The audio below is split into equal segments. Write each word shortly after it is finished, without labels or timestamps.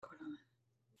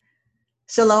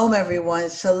Shalom, everyone.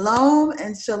 Shalom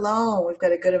and shalom. We've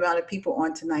got a good amount of people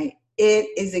on tonight. It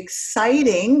is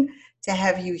exciting to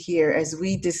have you here as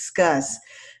we discuss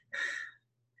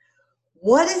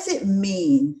what does it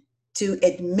mean to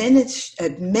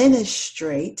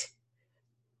administrate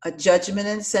a judgment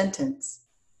and sentence?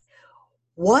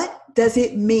 What does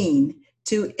it mean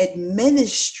to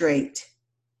administrate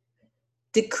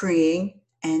decreeing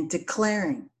and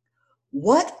declaring?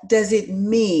 What does it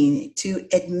mean to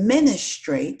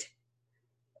administrate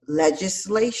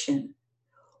legislation?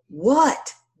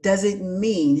 What does it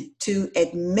mean to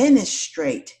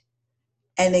administrate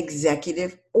an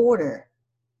executive order?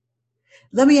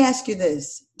 Let me ask you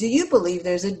this. Do you believe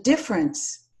there's a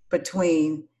difference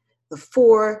between the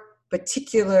four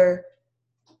particular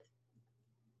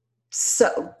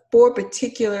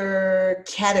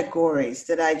categories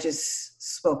that I just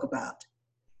spoke about?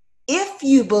 If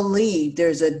you believe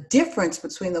there's a difference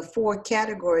between the four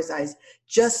categories I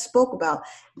just spoke about,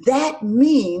 that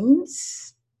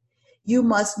means you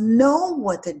must know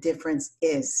what the difference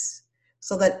is,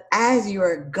 so that as you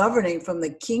are governing from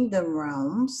the kingdom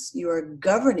realms, you are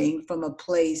governing from a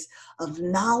place of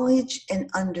knowledge and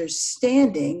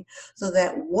understanding, so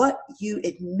that what you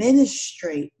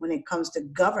administrate when it comes to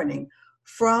governing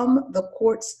from the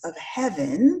courts of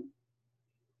heaven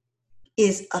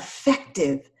is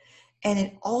effective. And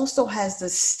it also has the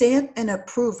stamp and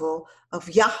approval of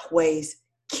Yahweh's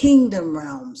kingdom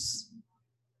realms.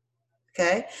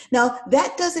 Okay? Now,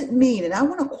 that doesn't mean, and I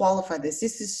want to qualify this.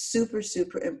 This is super,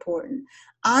 super important.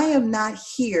 I am not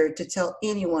here to tell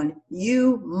anyone,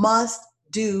 you must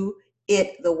do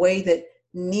it the way that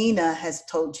Nina has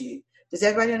told you. Does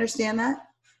everybody understand that?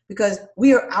 Because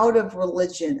we are out of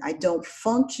religion. I don't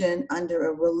function under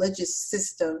a religious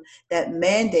system that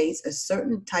mandates a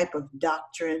certain type of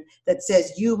doctrine that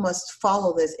says you must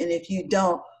follow this. And if you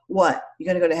don't, what?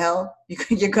 You're going to go to hell?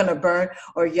 You're going to burn?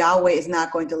 Or Yahweh is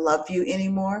not going to love you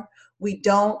anymore?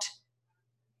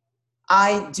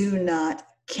 I do not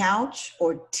couch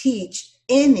or teach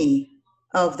any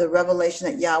of the revelation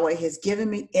that Yahweh has given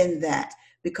me in that.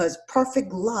 Because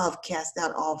perfect love casts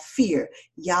out all fear.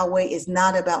 Yahweh is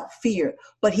not about fear,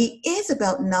 but he is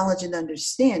about knowledge and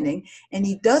understanding. And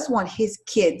he does want his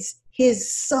kids,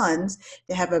 his sons,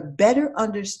 to have a better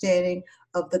understanding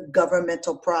of the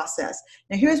governmental process.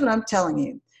 Now, here's what I'm telling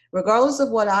you. Regardless of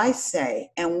what I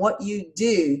say and what you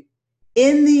do,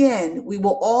 in the end, we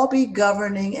will all be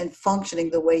governing and functioning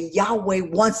the way Yahweh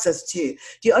wants us to.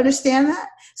 Do you understand that?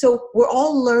 So we're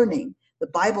all learning. The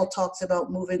Bible talks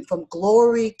about moving from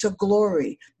glory to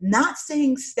glory, not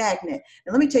staying stagnant.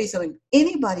 And let me tell you something.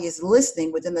 Anybody is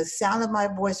listening within the sound of my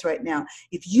voice right now.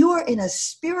 If you are in a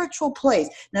spiritual place,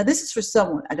 now this is for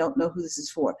someone. I don't know who this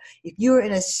is for. If you are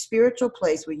in a spiritual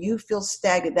place where you feel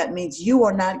stagnant, that means you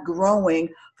are not growing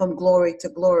from glory to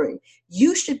glory.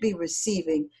 You should be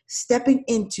receiving, stepping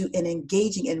into, and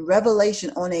engaging in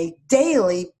revelation on a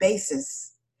daily basis.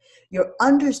 Your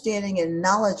understanding and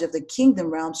knowledge of the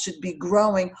kingdom realm should be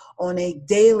growing on a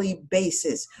daily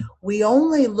basis. We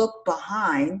only look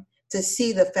behind to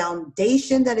see the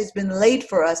foundation that has been laid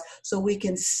for us so we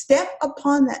can step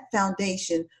upon that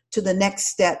foundation to the next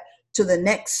step, to the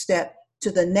next step,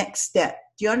 to the next step.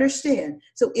 Do you understand?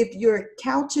 So if you're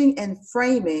couching and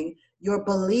framing your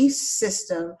belief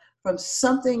system from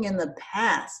something in the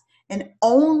past and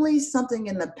only something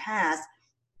in the past,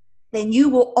 then you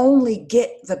will only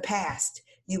get the past.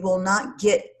 You will not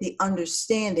get the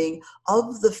understanding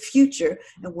of the future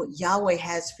and what Yahweh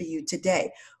has for you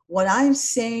today. What I'm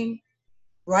saying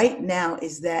right now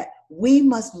is that we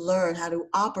must learn how to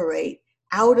operate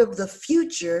out of the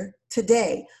future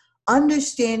today,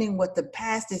 understanding what the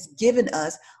past has given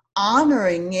us,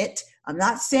 honoring it. I'm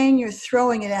not saying you're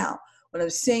throwing it out. What I'm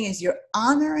saying is you're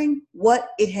honoring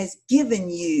what it has given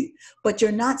you, but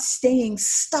you're not staying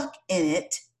stuck in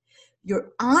it.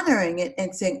 You're honoring it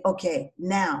and saying, okay,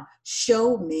 now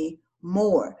show me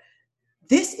more.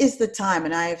 This is the time,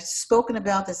 and I have spoken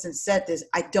about this and said this,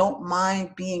 I don't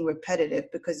mind being repetitive,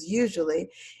 because usually,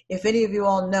 if any of you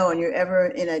all know and you're ever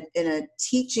in a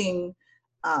teaching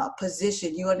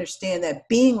position, you understand that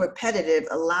being repetitive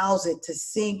allows it to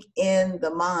sink in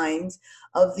the minds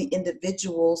of the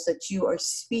individuals that you are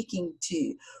speaking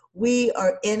to. We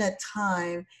are in a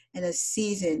time and a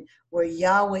season where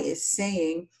Yahweh is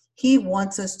saying, he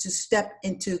wants us to step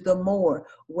into the more,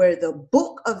 where the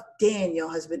book of Daniel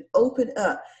has been opened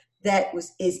up,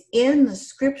 is in the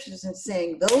scriptures, and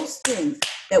saying those things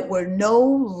that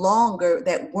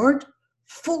weren't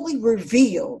fully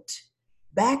revealed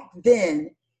back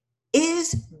then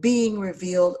is being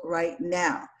revealed right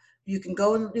now. You can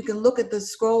go and you can look at the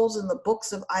scrolls in the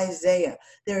books of Isaiah.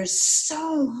 There is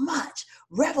so much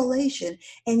revelation.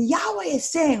 And Yahweh is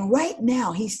saying right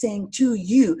now, he's saying to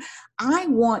you, I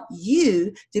want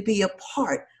you to be a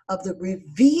part of the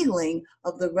revealing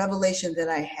of the revelation that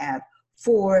I have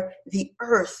for the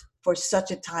earth for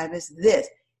such a time as this.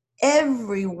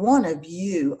 Every one of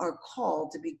you are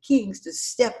called to be kings, to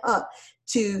step up,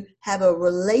 to have a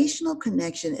relational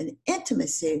connection and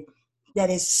intimacy that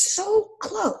is so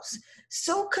close,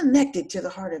 so connected to the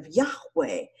heart of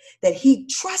Yahweh that he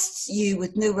trusts you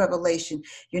with new revelation.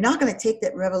 You're not going to take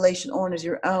that revelation on as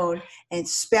your own and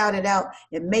spout it out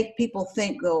and make people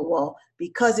think, oh, well,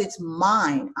 because it's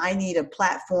mine, I need a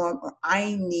platform, or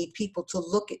I need people to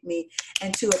look at me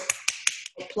and to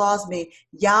applause me.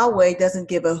 Yahweh doesn't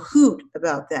give a hoot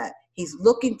about that. He's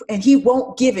looking for, and he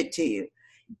won't give it to you.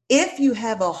 If you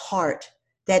have a heart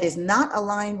that is not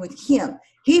aligned with him,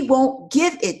 he won't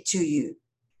give it to you.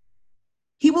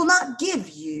 He will not give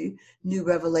you new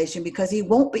revelation because he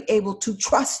won't be able to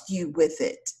trust you with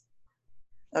it.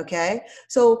 Okay?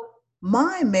 So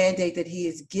my mandate that he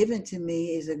has given to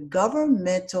me is a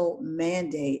governmental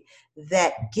mandate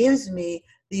that gives me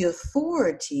the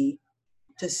authority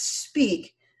to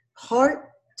speak heart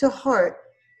to heart,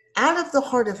 out of the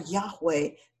heart of Yahweh,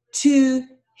 to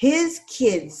his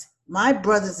kids, my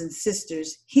brothers and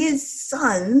sisters, his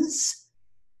sons,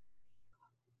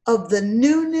 of the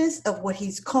newness of what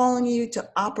he's calling you to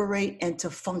operate and to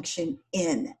function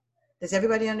in. Does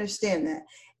everybody understand that?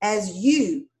 As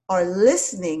you are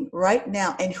listening right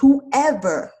now, and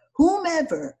whomever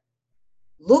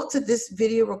looks at this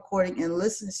video recording and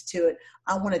listens to it,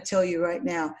 I want to tell you right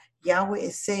now, Yahweh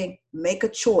is saying, make a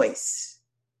choice.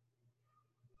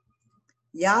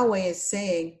 Yahweh is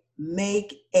saying,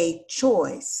 make a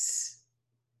choice.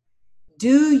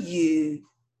 Do you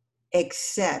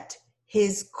accept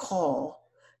his call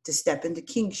to step into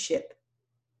kingship?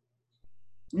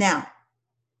 Now,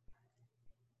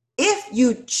 if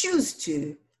you choose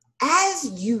to,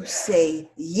 as you say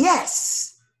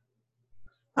yes,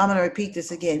 I'm going to repeat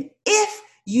this again. If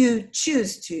you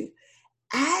choose to,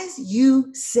 as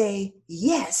you say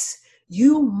yes,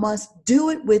 you must do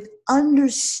it with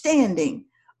understanding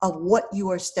of what you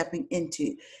are stepping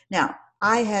into. Now,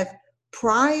 I have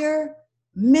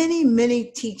many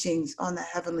teachings on the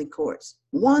heavenly courts,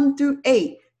 1 through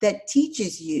 8, that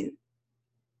teaches you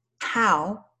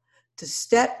how to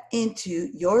step into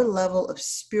your level of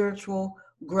spiritual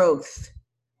growth,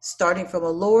 starting from a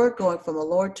lord, going from a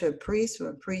lord to a priest, from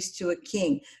a priest to a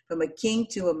king, from a king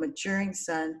to a maturing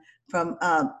son, from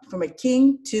a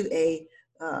king to a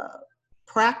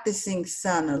practicing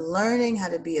son, learning how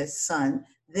to be a son,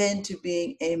 then to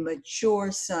being a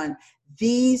mature son.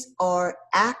 These are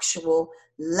actual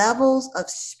levels of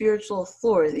spiritual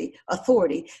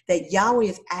authority that Yahweh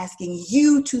is asking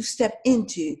you to step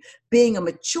into. Being a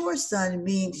mature son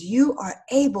means you are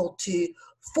able to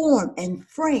form and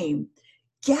frame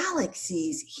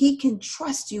galaxies. He can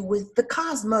trust you with the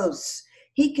cosmos.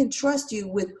 He can trust you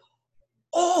with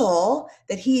all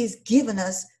that he has given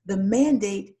us the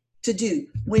mandate to do.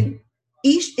 When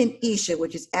Ish and Isha,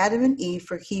 which is Adam and Eve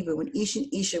for Hebrew, when Ish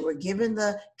and Isha were given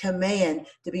the command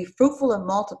to be fruitful and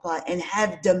multiply and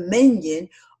have dominion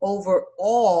over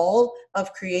all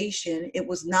of creation, it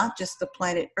was not just the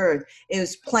planet Earth. It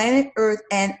was planet Earth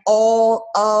and all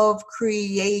of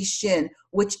creation,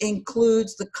 which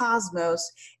includes the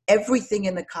cosmos, everything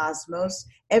in the cosmos,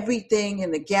 everything in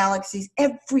the galaxies,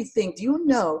 everything. Do you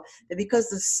know that because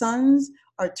the sons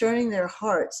are turning their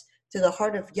hearts to the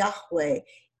heart of Yahweh,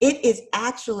 it is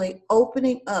actually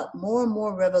opening up more and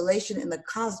more revelation in the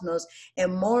cosmos,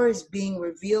 and more is being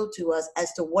revealed to us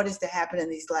as to what is to happen in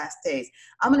these last days.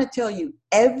 I'm going to tell you,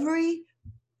 every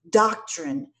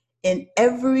doctrine in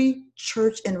every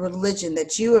church and religion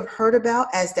that you have heard about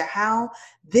as to how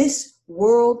this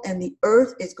world and the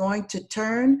earth is going to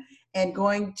turn and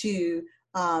going to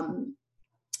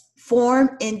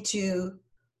form into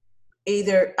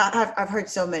either, I've heard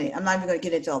so many, I'm not even going to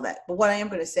get into all that, but what I am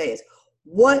going to say is,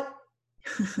 what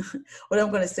I'm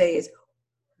going to say is,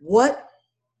 what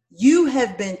you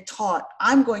have been taught,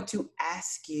 I'm going to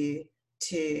ask you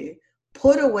to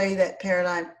put away that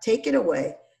paradigm, take it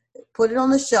away, put it on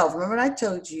the shelf. Remember what I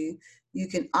told you, you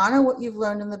can honor what you've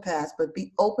learned in the past, but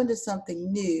be open to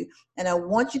something new. And I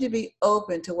want you to be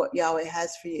open to what Yahweh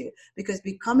has for you, because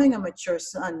becoming a mature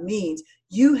son means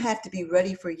you have to be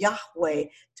ready for Yahweh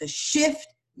to shift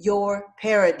your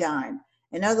paradigm.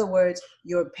 In other words,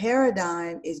 your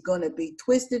paradigm is going to be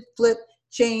twisted, flipped,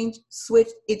 changed,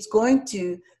 switched. It's going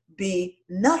to be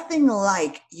nothing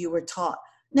like you were taught.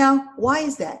 Now, why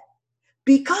is that?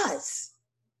 Because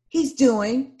he's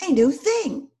doing a new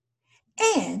thing.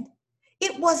 And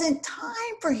it wasn't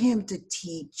time for him to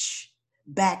teach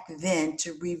back then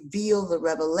to reveal the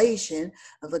revelation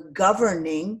of the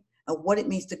governing of what it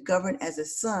means to govern as a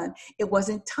son. It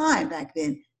wasn't time back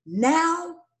then.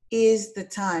 Now is the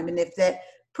time. And if that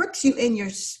pricks you in your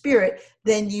spirit,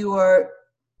 then you are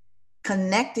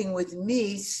connecting with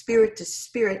me spirit to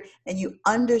spirit, and you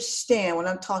understand what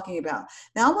I'm talking about.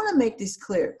 Now, I want to make this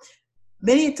clear.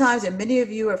 Many times, and many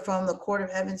of you are from the Court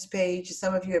of Heaven's page,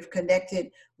 some of you have connected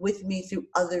with me through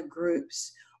other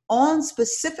groups.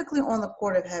 Specifically on the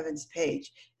Court of Heaven's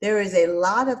page, there is a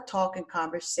lot of talk and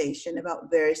conversation about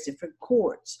various different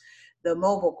courts. The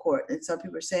mobile court, and some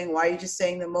people are saying, why are you just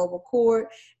saying the mobile court?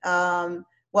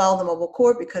 Well, the mobile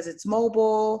court, because it's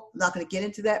mobile. I'm not going to get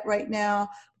into that right now,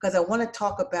 because I want to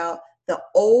talk about the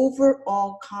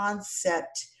overall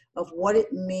concept of what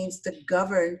it means to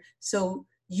govern, so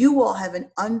you all have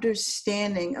an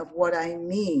understanding of what I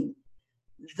mean.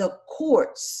 The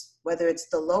courts, whether it's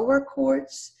the lower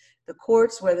courts, the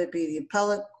courts, whether it be the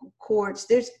appellate courts,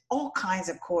 there's all kinds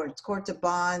of courts of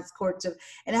bonds,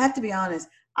 and I have to be honest,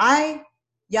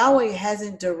 Yahweh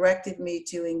hasn't directed me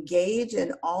to engage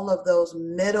in all of those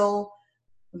middle,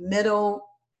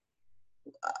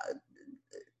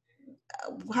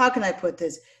 how can I put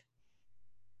this?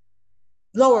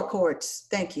 Lower courts.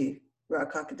 Thank you,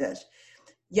 Rock Hakadesh.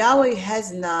 Yahweh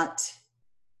has not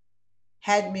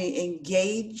had me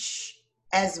engage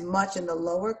as much in the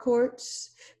lower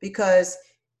courts, because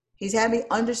he's had me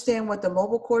understand what the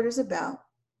mobile court is about,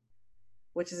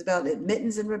 which is about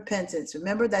admittance and repentance.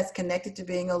 Remember, that's connected to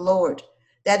being a Lord.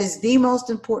 That is the most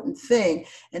important thing.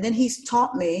 And then he's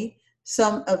taught me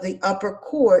some of the upper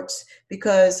courts,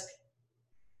 because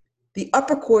the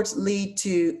upper courts lead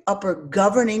to upper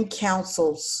governing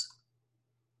councils.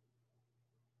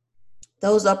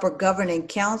 Those upper governing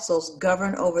councils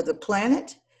govern over the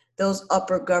planet. Those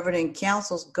upper governing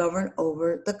councils govern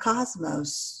over the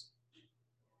cosmos.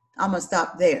 I'm going to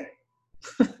stop there.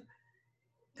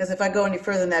 Because if I go any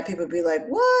further than that, people will be like,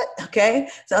 what? Okay.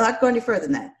 So I'm not going any further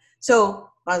than that. So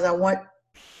as I want,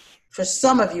 for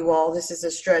some of you all, this is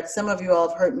a stretch. Some of you all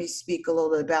have heard me speak a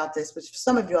little bit about this, but for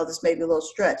some of you all, this may be a little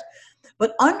stretch.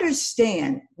 But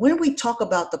understand, when we talk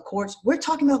about the courts, we're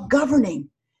talking about governing.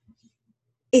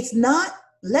 It's not,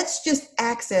 let's just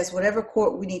access whatever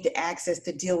court we need to access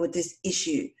to deal with this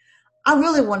issue. I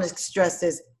really want to stress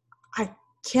this. I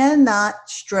cannot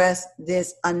stress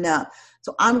this enough.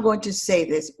 So I'm going to say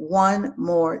this one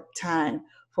more time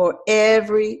for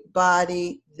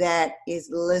everybody that is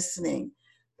listening.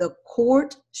 The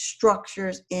court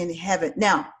structures in heaven.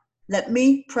 Now, let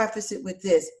me preface it with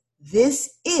this.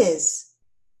 This is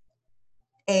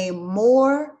a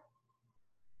more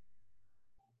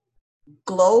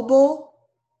global,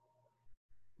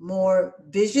 more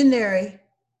visionary,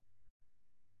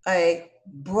 a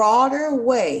broader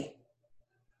way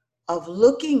of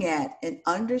looking at and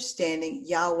understanding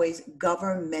Yahweh's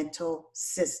governmental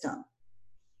system.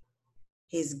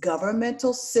 His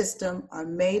governmental system are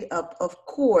made up of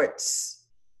courts.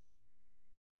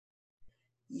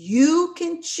 You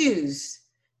can choose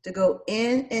to go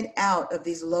in and out of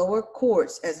these lower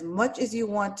courts as much as you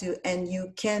want to, and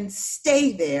you can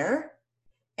stay there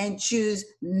and choose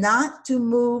not to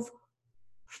move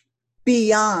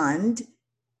beyond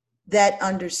that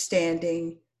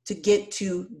understanding to get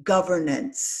to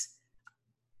governance.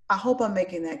 I hope I'm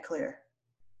making that clear.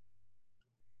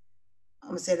 I'm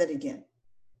going to say that again.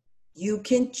 You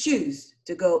can choose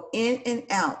to go in and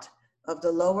out of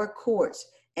the lower courts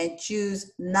and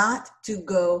choose not to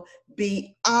go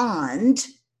beyond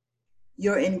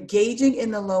your engaging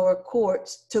in the lower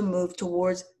courts to move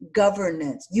towards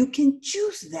governance. You can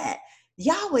choose that.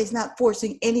 Yahweh's not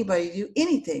forcing anybody to do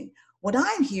anything. What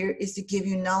I'm here is to give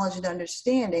you knowledge and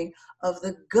understanding of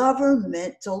the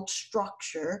governmental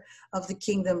structure of the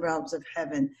kingdom realms of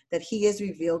heaven that he has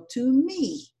revealed to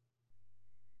me.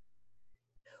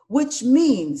 Which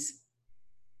means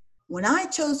when I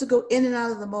chose to go in and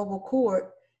out of the mobile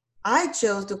court, I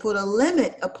chose to put a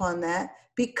limit upon that,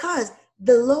 because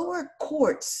the lower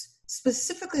courts,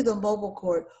 specifically the mobile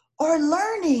court, are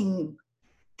learning.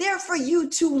 They're for you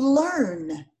to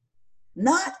learn,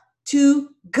 not to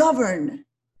govern.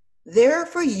 They're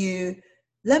for you.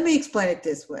 Let me explain it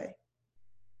this way.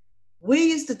 We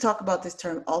used to talk about this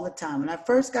term all the time. When I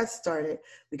first got started,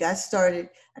 I got started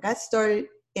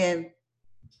in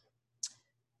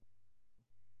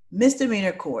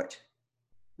misdemeanor court.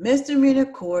 Misdemeanor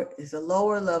court is a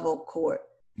lower level court.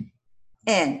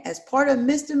 And as part of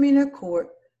misdemeanor court,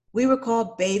 we were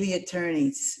called baby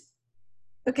attorneys.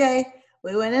 Okay?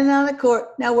 We went in and out of court.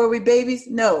 Now, were we babies?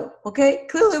 No. Okay?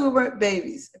 Clearly we weren't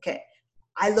babies. Okay.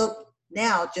 I looked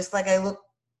now, just like I look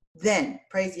then,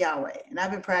 praise Yahweh. And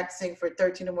I've been practicing for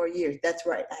 13 or more years. That's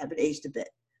right. I haven't aged a bit.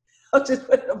 I'll just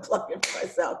put a plug in for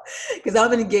myself because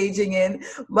I'm engaging in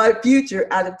my future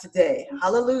out of today.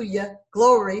 Hallelujah.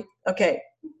 Glory. Okay.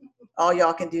 All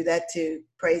y'all can do that too.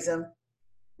 Praise him.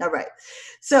 All right.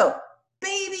 So,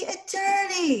 baby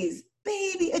attorneys.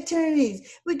 Baby attorneys.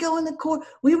 We go in the court.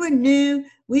 We were new.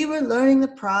 We were learning the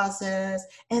process.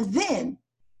 And then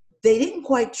they didn't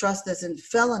quite trust us in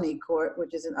felony court,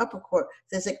 which is an upper court.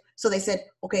 So they said,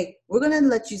 okay, we're going to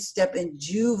let you step in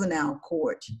juvenile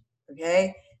court.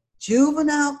 Okay?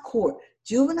 Juvenile court.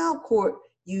 Juvenile court,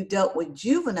 you dealt with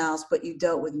juveniles, but you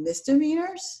dealt with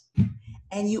misdemeanors.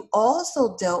 And you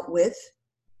also dealt with,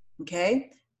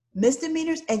 okay,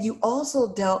 misdemeanors, and you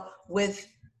also dealt with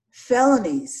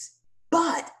felonies.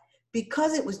 But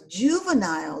because it was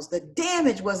juveniles, the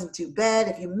damage wasn't too bad.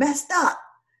 If you messed up,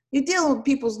 you're dealing with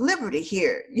people's liberty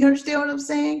here. You understand what I'm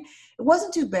saying? It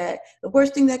wasn't too bad. The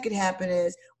worst thing that could happen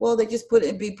is, well, they just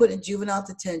be put in juvenile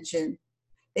detention.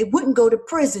 They wouldn't go to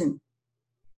prison.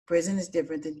 Prison is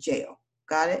different than jail.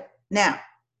 Got it? Now,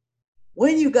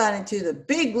 when you got into the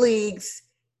big leagues,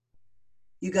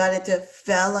 you got into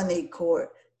felony court.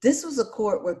 This was a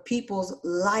court where people's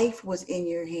life was in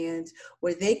your hands,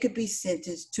 where they could be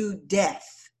sentenced to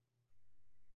death.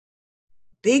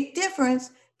 Big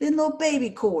difference than little baby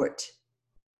court.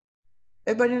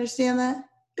 Everybody understand that?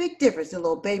 Big difference than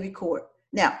little baby court.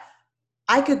 Now,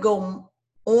 I could go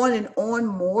on and on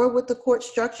more with the court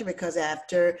structure because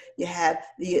after you have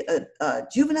the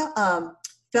juvenile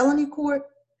felony court,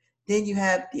 then you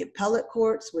have the appellate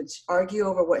courts, which argue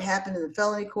over what happened in the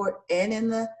felony court and in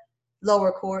the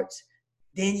lower courts.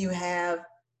 Then you have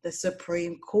the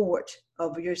Supreme Court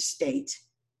of your state.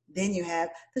 Then you have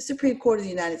the Supreme Court of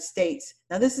the United States.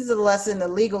 Now, this is a lesson in the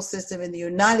legal system in the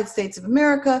United States of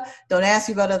America. Don't ask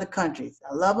me about other countries.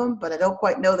 I love them, but I don't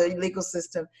quite know their legal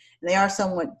system, and they are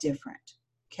somewhat different.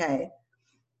 Okay?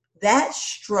 That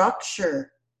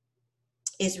structure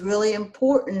is really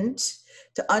important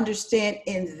to understand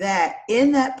in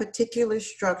that particular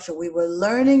structure, we were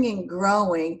learning and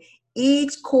growing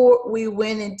each court we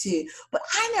went into. But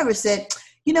I never said,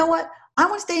 you know what, I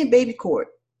want to stay in baby court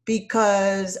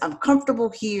because I'm comfortable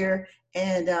here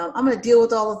and I'm going to deal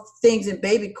with all the things in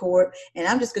baby court and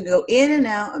I'm just going to go in and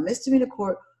out of misdemeanor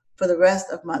court for the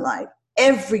rest of my life.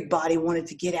 Everybody wanted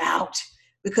to get out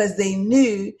because they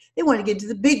knew they wanted to get to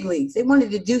the big leagues. They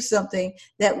wanted to do something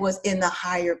that was in the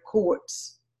higher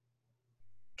courts.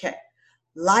 Okay.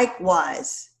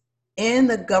 Likewise, in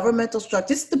the governmental structure,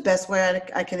 this is the best way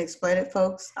I can explain it,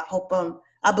 folks.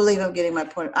 I believe I'm getting my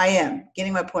point. I am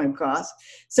getting my point across.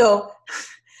 So,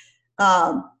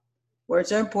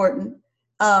 words are important.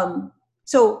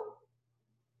 So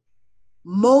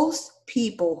most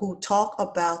people who talk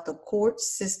about the court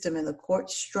system and the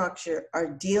court structure are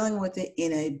dealing with it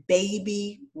in a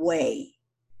baby way.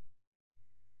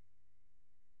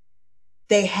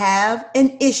 They have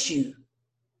an issue.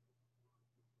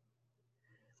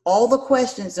 All the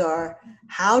questions are,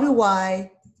 how do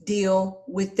I deal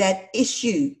with that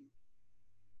issue?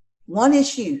 One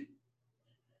issue.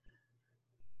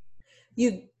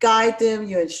 You guide them,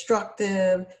 you instruct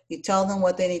them, you tell them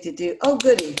what they need to do. Oh,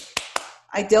 goody.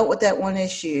 I dealt with that one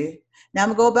issue. Now I'm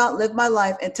going to go about and live my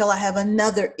life until I have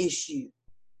another issue.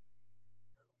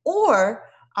 Or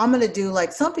I'm going to do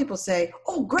like some people say,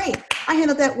 oh, great, I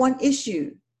handled that one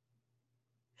issue.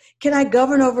 Can I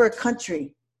govern over a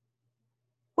country?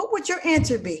 What would your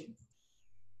answer be?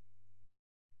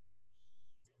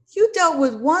 You dealt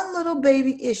with one little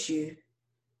baby issue.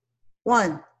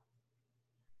 One.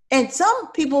 And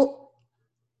some people,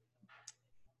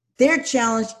 they're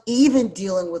challenged even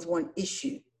dealing with one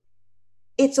issue.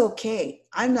 It's okay.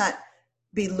 I'm not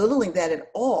belittling that at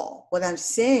all. What I'm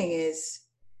saying is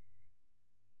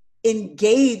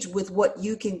engage with what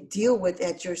you can deal with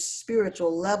at your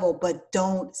spiritual level, but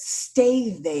don't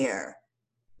stay there.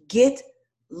 Get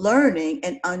learning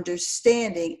and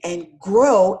understanding and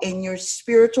grow in your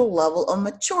spiritual level of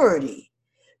maturity,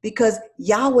 because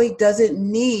Yahweh doesn't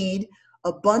need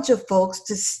a bunch of folks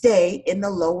to stay in the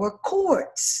lower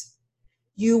courts.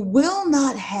 You will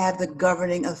not have the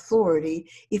governing authority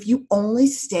if you only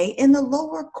stay in the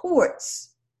lower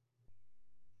courts.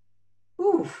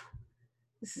 Ooh,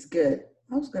 this is good.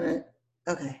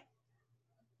 Okay.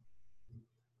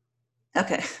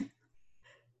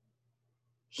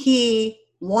 He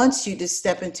wants you to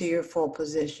step into your full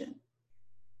position.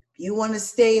 If you want to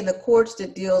stay in the courts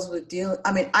that deals with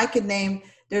I could name,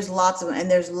 there's lots of them,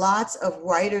 and there's lots of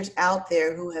writers out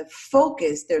there who have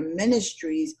focused their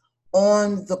ministries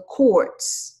on the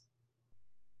courts.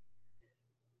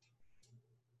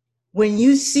 When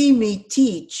you see me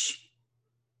teach,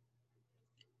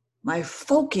 my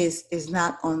focus is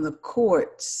not on the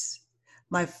courts.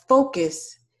 My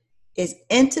focus is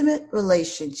intimate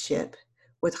relationship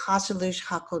with Hashalish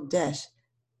HaKodesh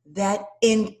that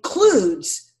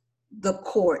includes the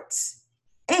courts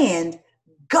and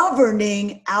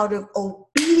governing out of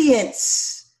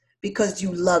obedience because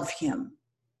you love him.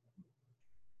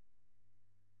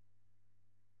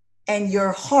 And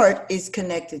your heart is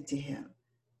connected to him.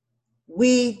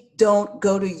 We don't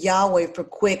go to Yahweh for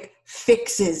quick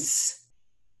fixes.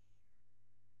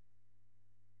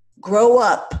 Grow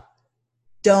up.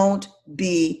 Don't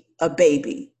be a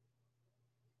baby.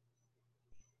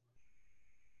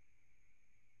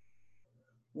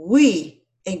 We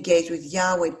engage with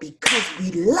Yahweh because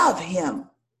we love him.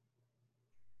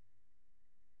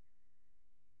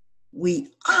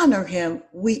 We honor him,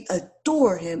 we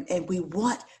adore him, and we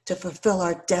want to fulfill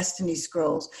our destiny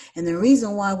scrolls. And the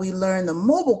reason why we learn the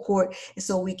mobile court is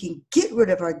so we can get rid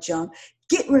of our junk,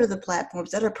 get rid of the platforms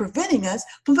that are preventing us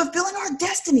from fulfilling our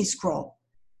destiny scroll.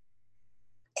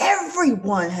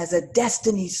 Everyone has a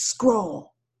destiny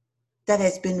scroll that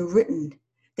has been written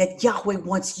that Yahweh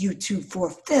wants you to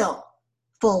fulfill.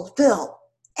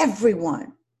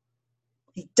 Everyone.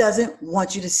 He doesn't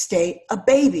want you to stay a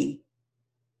baby.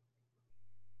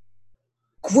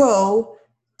 Grow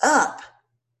up.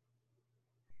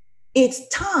 It's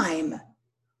time.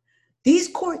 These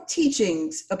court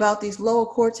teachings about these lower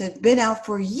courts have been out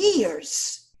for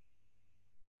years.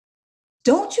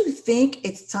 Don't you think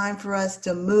it's time for us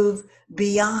to move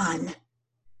beyond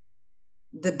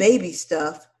the baby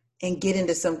stuff and get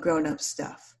into some grown-up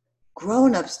stuff?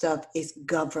 Grown-up stuff is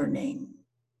governing.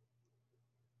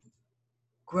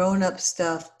 Grown-up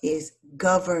stuff is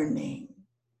governing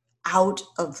out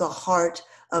of the heart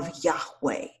of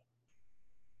Yahweh.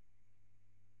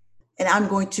 And I'm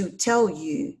going to tell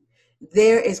you,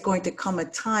 there is going to come a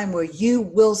time where you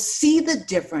will see the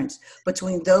difference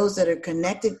between those that are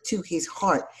connected to his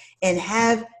heart and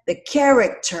have the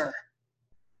character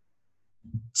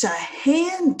to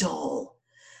handle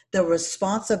the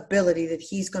responsibility that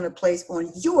he's going to place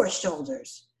on your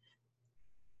shoulders.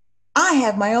 I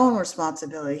have my own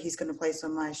responsibility he's going to place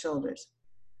on my shoulders.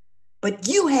 But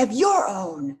you have your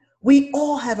own. We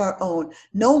all have our own.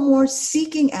 No more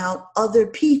seeking out other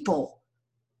people.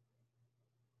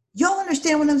 Y'all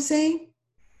understand what I'm saying?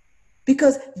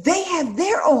 Because they have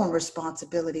their own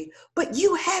responsibility, but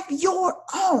you have your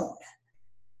own.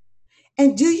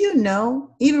 And do you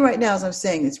know, even right now as I'm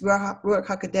saying this, Ruach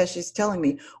HaKodesh is telling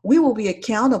me, we will be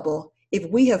accountable if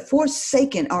we have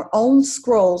forsaken our own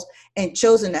scrolls and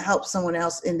chosen to help someone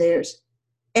else in theirs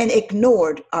and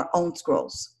ignored our own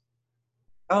scrolls.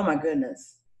 Oh my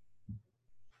goodness.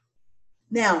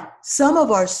 Now, some of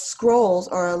our scrolls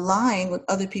are aligned with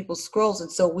other people's scrolls,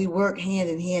 and so we work hand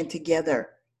in hand together.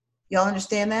 Y'all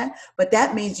understand that? But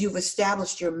that means you've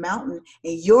established your mountain,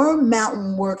 and your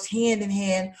mountain works hand in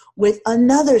hand with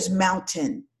another's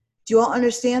mountain. Do you all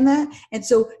understand that? And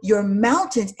so your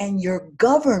mountains and your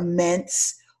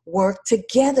governments work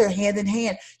together hand in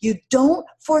hand. You don't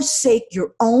forsake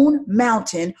your own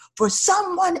mountain for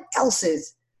someone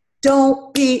else's.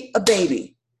 Don't be a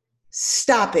baby.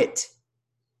 Stop it.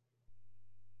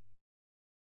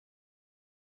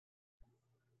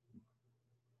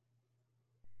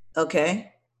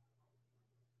 Okay?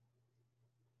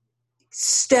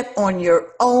 Step on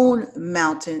your own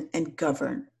mountain and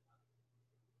govern.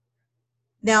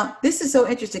 Now, this is so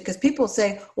interesting because people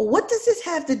say, well, what does this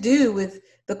have to do with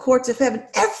the courts of heaven?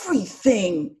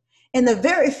 Everything. And the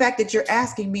very fact that you're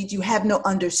asking means you have no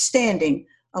understanding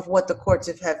of what the courts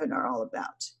of heaven are all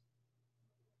about.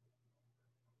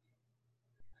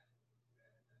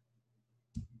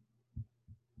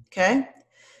 Okay?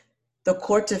 The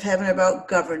courts of heaven are about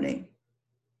governing.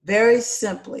 Very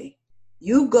simply,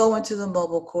 you go into the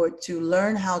mobile court to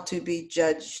learn how to be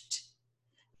judged.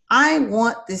 I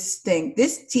want this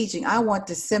teaching, I want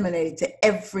disseminated to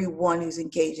everyone who's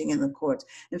engaging in the courts.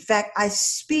 In fact, I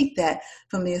speak that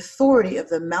from the authority of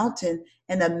the mountain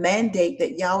and the mandate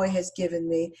that Yahweh has given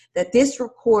me, that this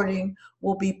recording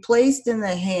will be placed in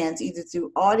the hands, either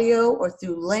through audio or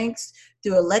through links,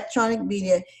 through electronic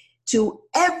media, to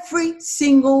every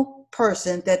single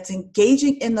person that's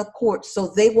engaging in the court,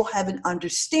 so they will have an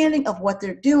understanding of what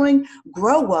they're doing,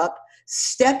 grow up,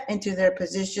 step into their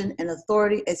position and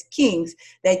authority as kings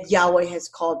that Yahweh has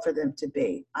called for them to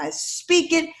be. I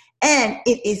speak it, and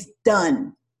it is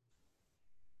done.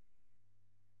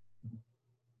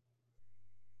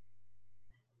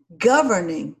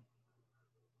 Governing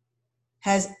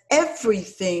has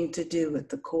everything to do with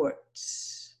the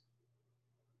courts,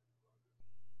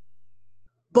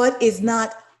 but is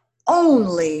not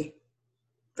only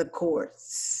the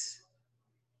courts.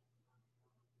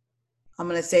 I'm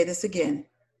going to say this again.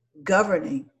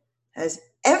 Governing has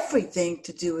everything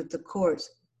to do with the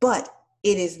courts, but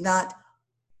it is not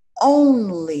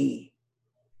only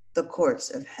the courts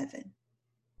of heaven.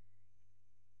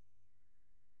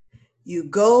 You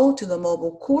go to the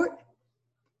mobile court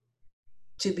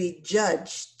to be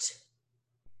judged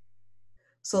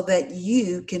so that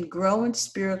you can grow in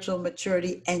spiritual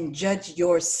maturity and judge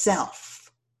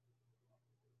yourself.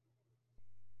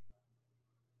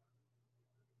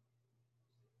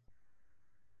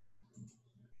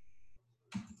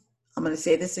 I'm going to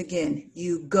say this again.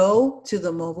 You go to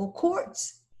the mobile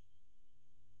courts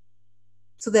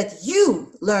so that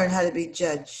you learn how to be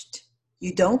judged.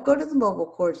 You don't go to the mobile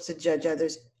courts to judge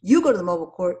others. You go to the mobile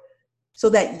court so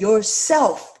that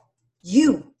yourself,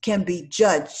 you can be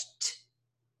judged.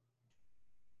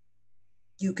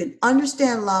 You can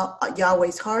understand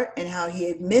Yahweh's heart and how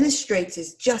he administrates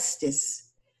his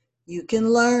justice. You can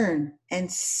learn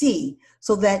and see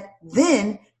so that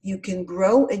then you can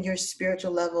grow in your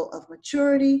spiritual level of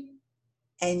maturity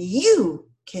and you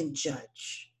can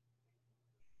judge.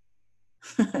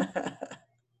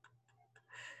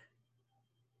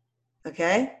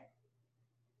 Okay?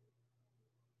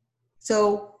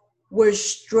 So we're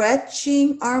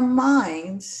stretching our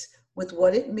minds with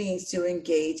what it means to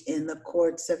engage in the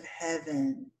courts of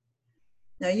heaven.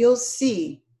 Now you'll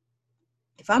see,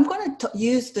 if I'm going to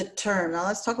use the term, now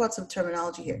let's talk about some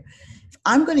terminology here. If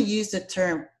I'm going to use the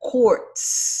term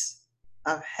courts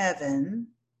of heaven,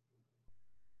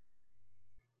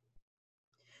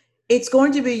 it's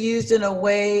going to be used in a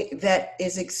way that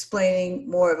is explaining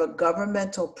more of a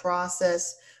governmental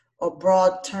process or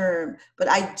broad term, but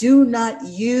I do not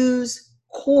use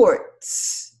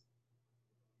courts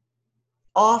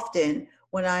often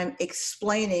when I'm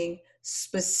explaining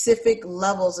specific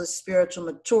levels of spiritual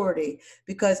maturity,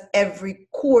 because every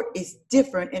court is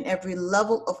different and every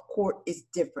level of court is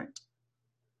different.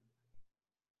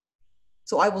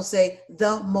 So I will say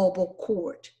the mobile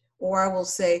court, or I will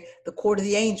say the court of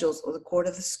the angels, or the court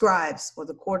of the scribes, or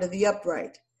the court of the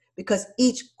upright, because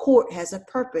each court has a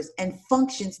purpose and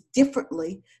functions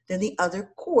differently than the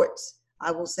other courts.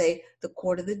 I will say the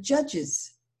court of the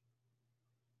judges,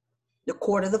 the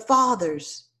court of the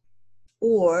fathers,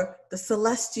 or the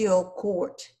celestial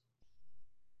court.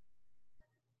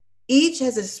 Each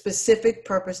has a specific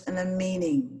purpose and a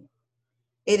meaning.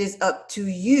 It is up to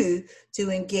you to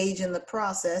engage in the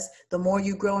process. The more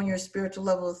you grow in your spiritual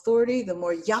level of authority, the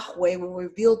more Yahweh will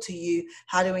reveal to you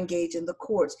how to engage in the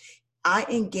courts. I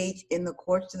engage in the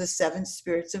courts to the 7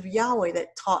 spirits of Yahweh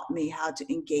that taught me how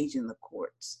to engage in the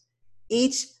courts.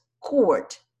 Each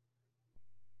court,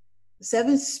 the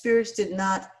 7 spirits did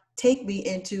not take me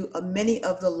into many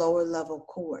of the lower level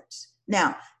courts.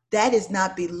 Now, that is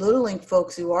not belittling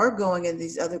folks who are going in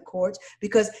these other courts,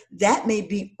 because that may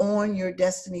be on your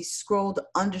destiny scroll to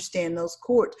understand those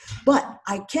courts. But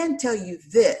I can tell you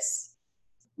this,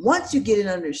 once you get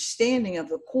an understanding of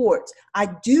the courts,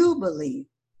 I do believe,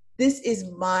 this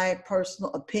is my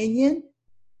personal opinion,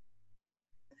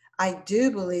 I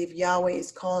do believe Yahweh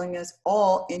is calling us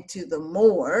all into the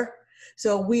more.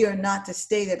 So we are not to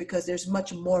stay there, because there's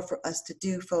much more for us to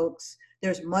do, folks.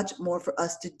 There's much more for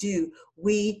us to do.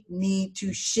 We need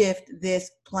to shift this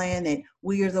planet.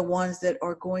 We are the ones that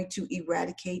are going to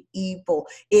eradicate evil.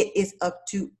 It is up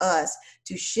to us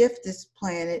to shift this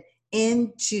planet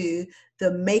into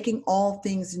the making all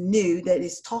things new that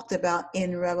is talked about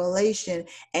in Revelation.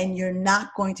 And you're not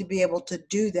going to be able to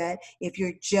do that if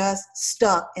you're just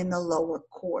stuck in the lower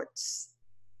courts.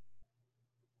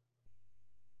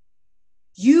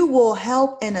 You will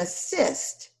help and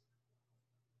assist.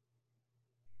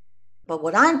 But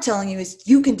what I'm telling you is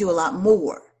you can do a lot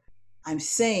more. I'm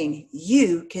saying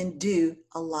you can do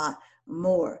a lot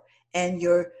more. And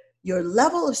your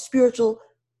level of spiritual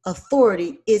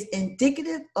authority is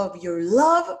indicative of your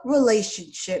love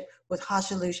relationship with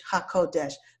Hashalush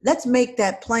HaKodesh. Let's make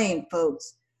that plain,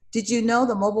 folks. Did you know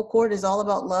the mobile court is all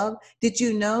about love? Did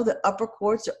you know the upper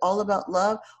courts are all about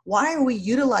love? Why are we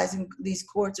utilizing these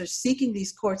courts or seeking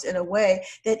these courts in a way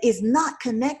that is not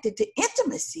connected to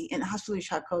intimacy in Hashalush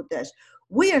HaKodesh?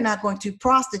 We are not going to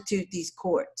prostitute these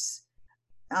courts.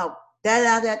 Now,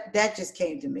 that just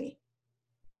came to me.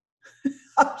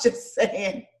 I'm just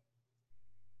saying.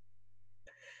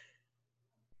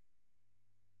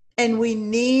 And we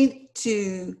need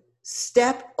to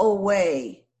step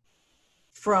away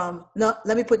from, no,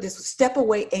 let me put this, step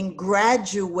away and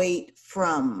graduate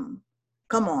from.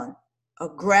 Come on, a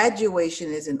graduation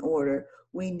is in order.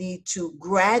 We need to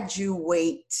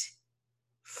graduate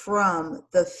from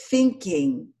the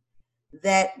thinking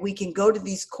that we can go to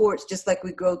these courts just like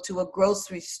we go to a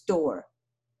grocery store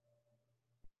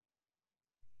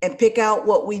and pick out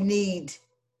what we need.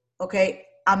 Okay,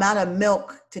 I'm out of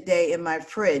milk today in my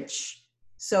fridge,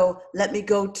 so let me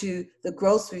go to the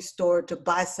grocery store to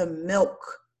buy some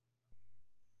milk.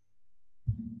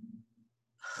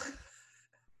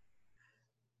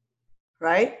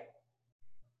 Right?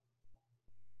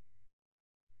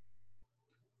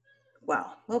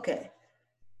 Wow. Okay.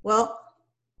 Well,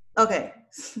 okay.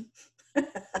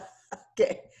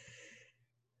 Okay.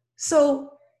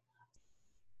 So,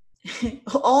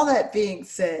 all that being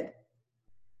said,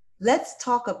 let's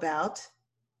talk about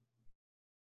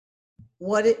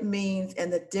what it means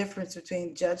and the difference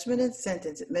between judgment and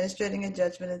sentence, administrating a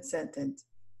judgment and sentence.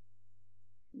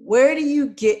 Where do you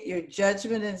get your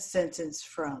judgment and sentence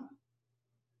from?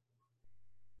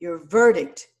 Your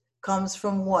verdict comes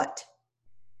from what?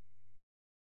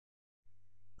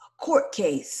 A court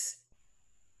case.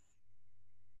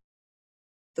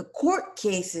 The court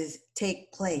cases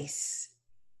take place.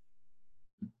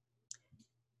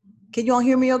 Can you all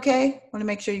hear me okay? I want to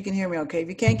make sure you can hear me okay. If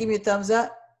you can't, give me a thumbs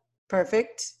up.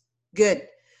 Perfect. Good.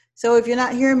 So if you're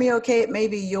not hearing me okay, it may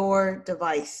be your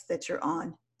device that you're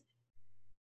on.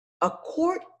 A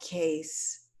court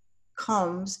case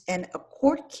comes, and a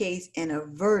court case and a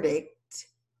verdict,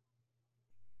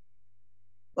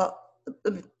 well,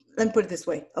 let me put it this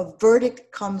way. A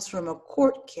verdict comes from a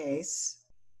court case.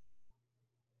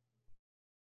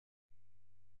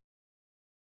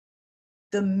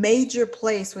 The major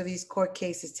place where these court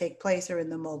cases take place are in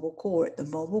the mobile court. The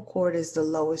mobile court is the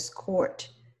lowest court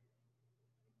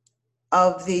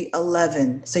of the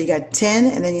 11. So you got 10,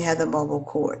 and then you have the mobile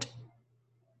court.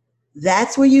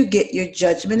 That's where you get your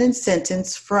judgment and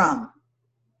sentence from.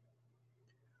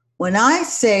 When I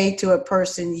say to a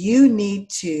person, you need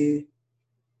to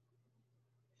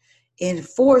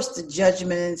enforce the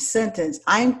judgment and sentence,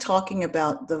 I'm talking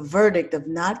about the verdict of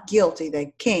not guilty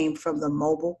that came from the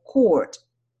mobile court.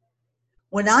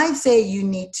 When I say you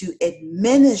need to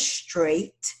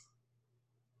administrate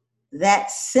that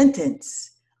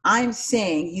sentence, I'm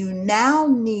saying you now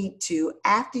need to,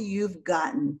 after you've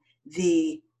gotten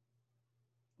the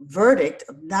verdict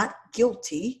of not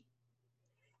guilty,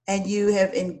 and you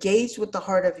have engaged with the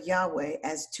heart of Yahweh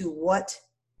as to what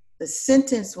the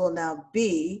sentence will now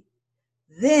be,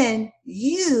 then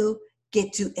you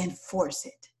get to enforce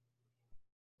it.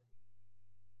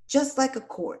 Just like a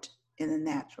court in the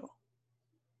natural.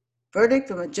 Verdict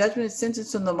from a judgment and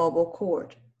sentence from the mobile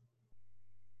court.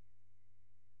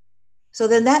 So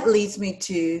then that leads me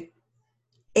to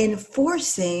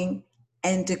enforcing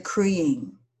and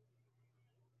decreeing.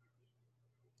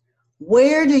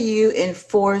 Where do you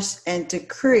enforce and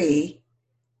decree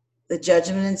the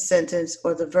judgment and sentence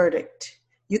or the verdict?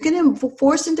 You can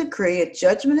enforce and decree a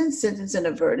judgment and sentence and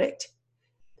a verdict.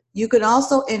 You can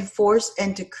also enforce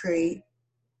and decree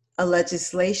a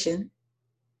legislation,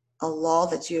 a law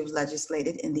that you have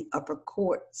legislated in the upper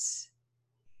courts.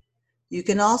 You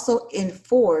can also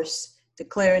enforce,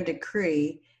 declare, and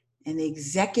decree an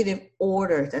executive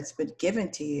order that's been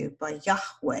given to you by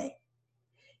Yahweh.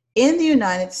 In the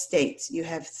United States, you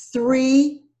have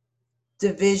 3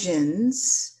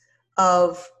 divisions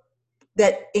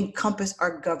that encompass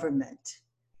our government.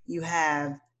 You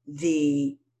have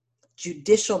the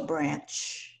judicial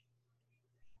branch,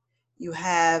 you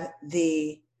have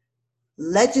the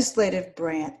legislative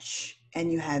branch, and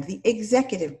you have the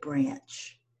executive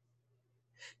branch.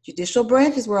 Judicial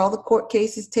branch is where all the court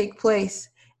cases take place,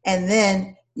 and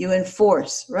then you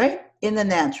enforce, right? In the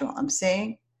natural, I'm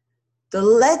saying. The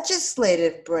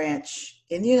legislative branch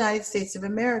in the United States of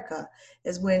America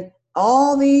is when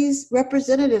all these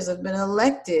representatives have been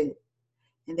elected,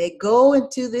 and they go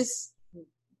into this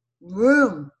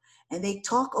room and they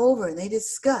talk over and they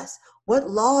discuss what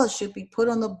laws should be put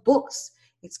on the books.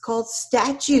 It's called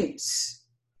statutes.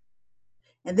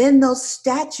 And then those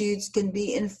statutes can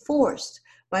be enforced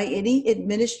by any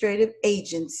administrative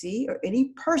agency or any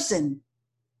person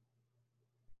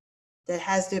that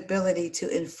has the ability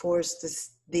to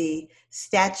enforce the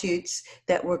statutes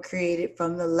that were created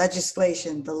from the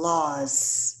legislation, the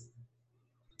laws.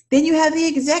 Then you have the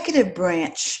executive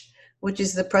branch, which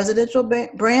is the presidential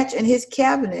branch and his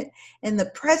cabinet. And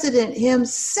the president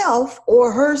himself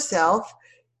or herself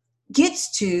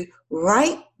gets to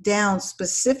write down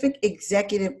specific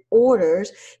executive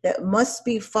orders that must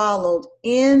be followed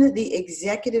in the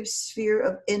executive sphere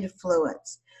of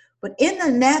influence. But in the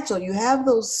natural, you have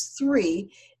those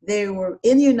 3. They were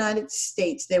in the United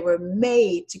States. They were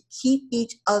made to keep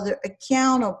each other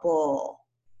accountable,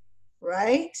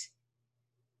 right?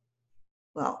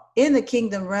 Well, in the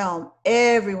kingdom realm,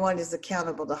 everyone is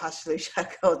accountable to Hashlish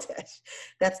HaKodesh.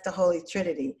 That's the Holy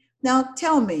Trinity. Now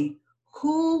tell me,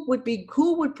 who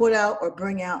would put out or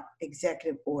bring out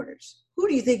executive orders? Who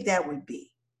do you think that would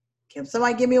be? Can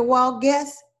somebody give me a wild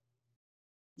guess?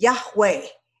 Yahweh.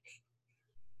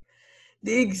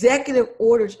 The executive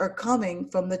orders are coming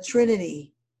from the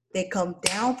Trinity. They come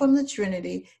down from the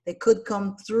Trinity. They could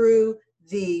come through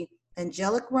the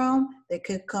angelic realm. They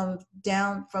could come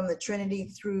down from the Trinity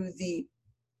through the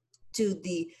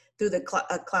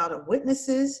cloud of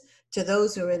witnesses, to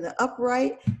those who are in the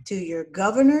upright, to your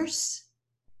governors.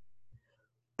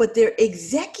 But they're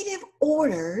executive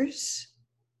orders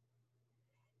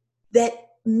that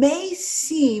may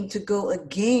seem to go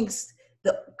against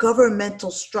the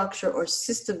governmental structure or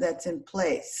system that's in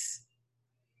place.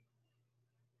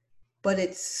 But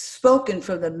it's spoken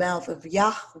from the mouth of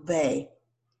Yahweh.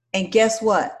 And guess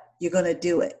what? You're going to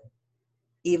do it.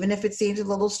 Even if it seems a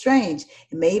little strange.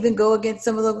 It may even go against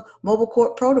some of the mobile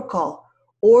court protocol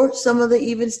or some of the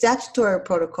even statutory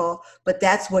protocol, but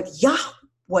that's what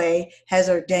Yahweh has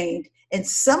ordained. And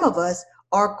some of us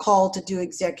are called to do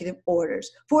executive orders.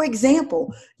 For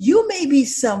example, you may be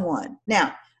someone.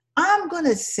 Now, I'm going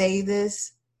to say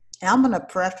this, and I'm going to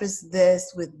preface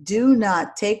this with, do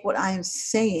not take what I am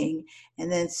saying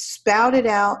and then spout it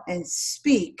out and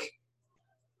speak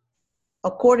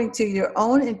according to your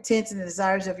own intents and the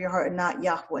desires of your heart and not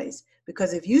Yahweh's.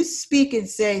 Because if you speak and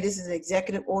say this is an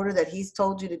executive order that he's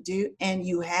told you to do and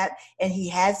he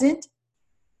hasn't,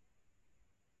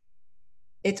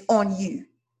 it's on you.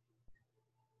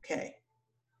 Okay.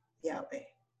 Yahweh.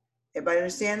 Everybody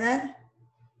understand that?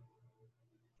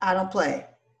 I don't play.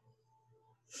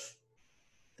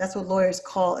 That's what lawyers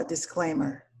call a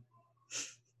disclaimer.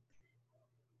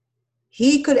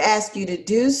 He could ask you to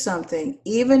do something,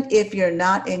 even if you're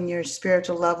not in your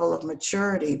spiritual level of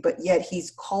maturity, but yet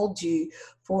he's called you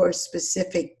for a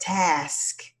specific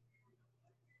task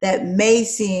that may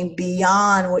seem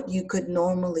beyond what you could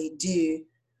normally do.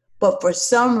 But for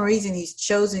some reason, he's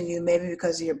chosen you, maybe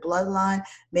because of your bloodline,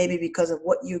 maybe because of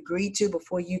what you agreed to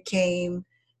before you came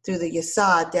through the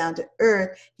Yesod down to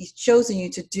earth. He's chosen you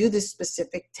to do this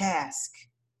specific task.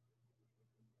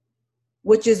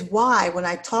 Which is why when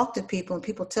I talk to people and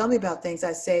people tell me about things,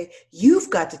 I say, you've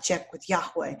got to check with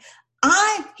Yahweh.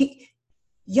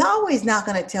 Yahweh's not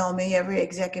going to tell me every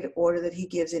executive order that he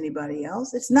gives anybody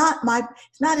else. It's not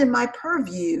in my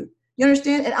purview. You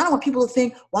understand? And I don't want people to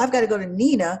think, well, I've got to go to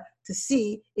Nina to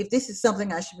see if this is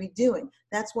something I should be doing.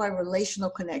 That's why relational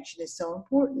connection is so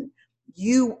important.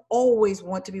 You always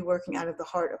want to be working out of the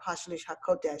heart of Hashlish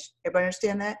HaKodesh. Everybody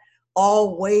understand that?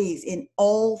 Always, in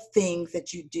all things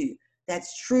that you do.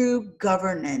 That's true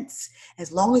governance.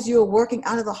 As long as you're working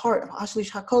out of the heart of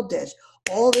Hashlish HaKodesh,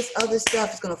 all this other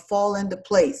stuff is going to fall into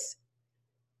place.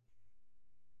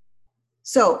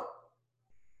 So,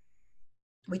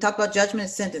 we talked about judgment and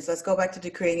sentence. Let's go back to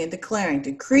decreeing and declaring.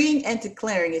 Decreeing and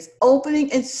declaring is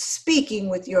opening and speaking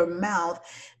with your mouth,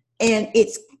 and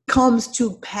it comes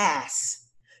to pass.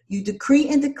 You decree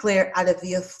and declare out of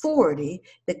the authority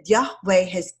that Yahweh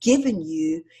has given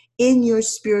you in your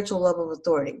spiritual level of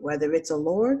authority, whether it's a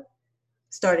Lord,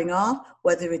 starting off,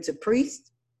 whether it's a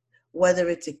priest, whether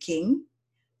it's a king.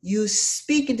 You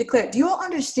speak and declare. Do you all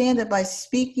understand that by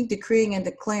speaking, decreeing, and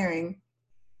declaring,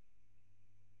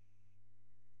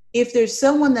 if there's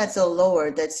someone that's a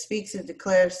Lord that speaks and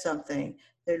declares something,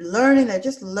 they're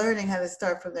just learning how to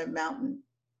start from their mountain.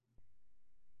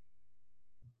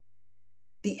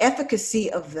 The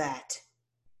efficacy of that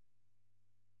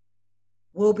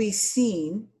will be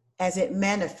seen as it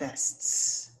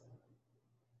manifests,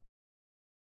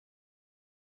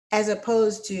 as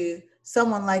opposed to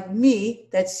someone like me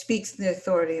that speaks in the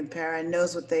authority and power and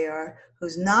knows what they are,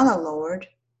 who's not a Lord,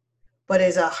 but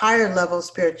is a higher level of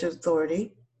spiritual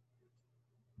authority.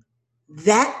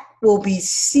 That will be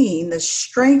seen, the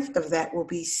strength of that will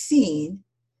be seen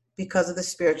because of the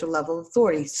spiritual level of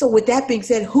authority. So with that being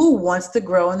said, who wants to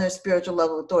grow in their spiritual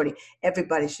level of authority?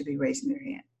 Everybody should be raising their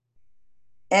hand.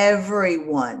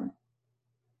 Everyone.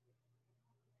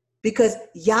 Because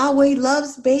Yahweh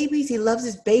loves babies. He loves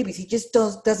his babies. He just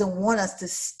doesn't want us to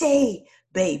stay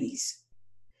babies.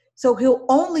 So he'll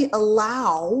only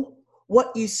allow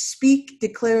what you speak,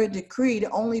 declare, and decree to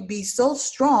only be so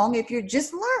strong if you're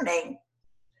just learning.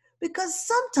 Because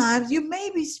sometimes you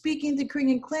may be speaking, decreeing,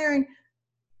 and declaring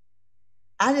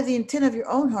out of the intent of your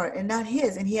own heart and not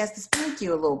his. And he has to spank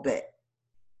you a little bit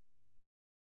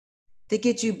to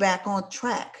get you back on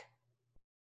track.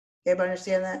 Everybody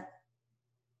understand that?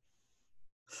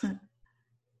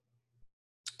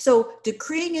 So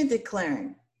decreeing and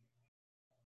declaring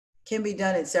can be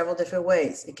done in several different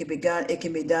ways. It can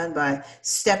be done by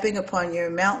stepping upon your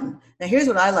mountain. Now, here's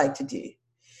what I like to do.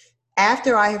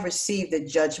 After I have received the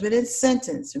judgment and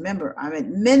sentence, remember, I'm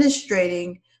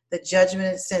administrating the judgment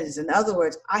and sentence. In other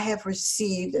words, I have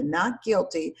received and not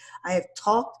guilty. I have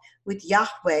talked with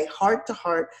Yahweh heart to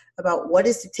heart about what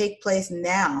is to take place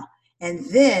now, and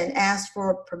then ask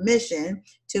for permission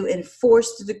to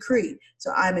enforce the decree.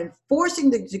 So I'm enforcing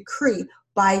the decree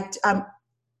by,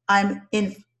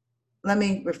 let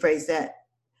me rephrase that.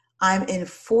 I'm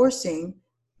enforcing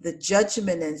the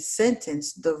judgment and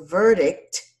sentence, the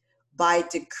verdict, by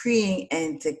decreeing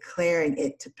and declaring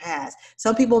it to pass.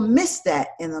 Some people miss that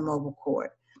in the mobile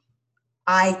court.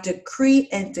 I decree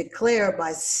and declare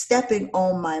by stepping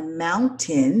on my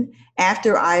mountain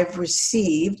after I've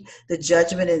received the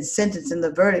judgment and sentence and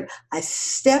the verdict. I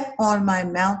step on my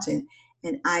mountain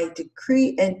and I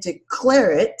decree and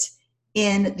declare it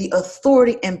in the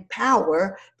authority and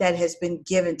power that has been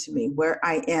given to me, where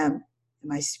I am in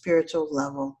my spiritual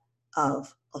level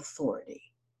of authority.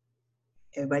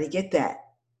 Everybody get that?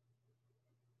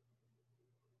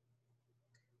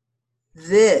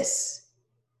 This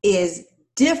is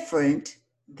different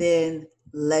than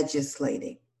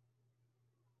legislating.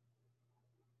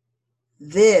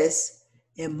 This,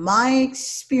 in my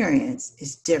experience,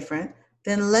 is different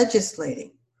than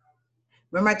legislating.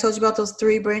 Remember I told you about those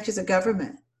 3 branches of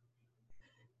government?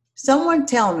 Someone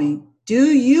tell me,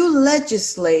 do you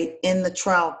legislate in the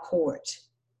trial court?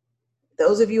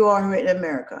 Those of you who are in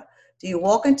America, do you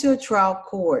walk into a trial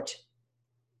court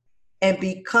and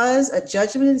because a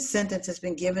judgment and sentence has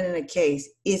been given in a case,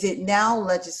 is it now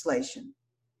legislation?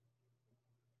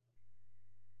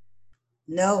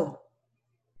 No,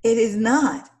 it is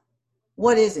not.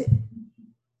 What is it?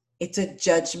 It's a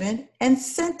judgment and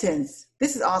sentence.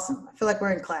 This is awesome. I feel like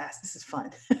we're in class. This is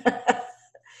fun.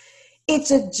 It's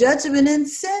a judgment and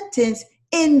sentence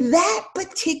in that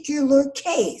particular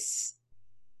case.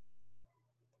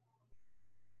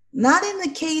 Not in the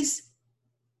case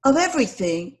of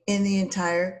everything in the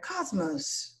entire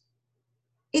cosmos.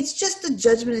 It's just a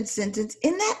judgment and sentence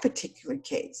in that particular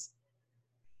case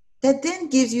that then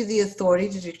gives you the authority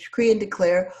to decree and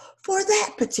declare for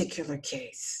that particular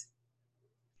case.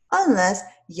 Unless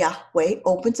Yahweh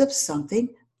opens up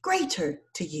something greater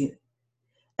to you.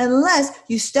 Unless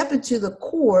you step into the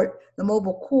court, the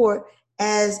mobile court,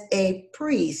 as a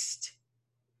priest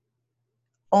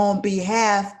on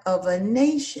behalf of a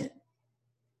nation,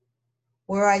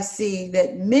 where I see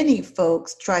that many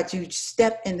folks try to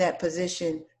step in that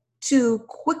position too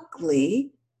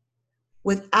quickly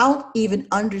without even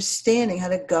understanding how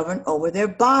to govern over their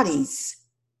bodies,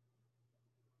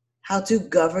 how to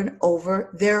govern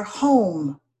over their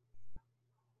home.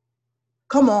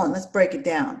 Come on, let's break it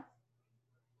down.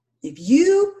 If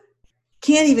you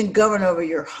can't even govern over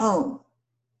your home,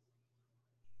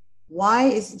 why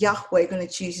is Yahweh going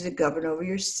to choose you to govern over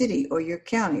your city or your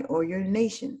county or your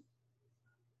nation?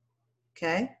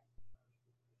 Okay?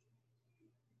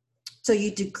 So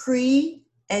you decree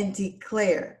and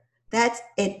declare. That's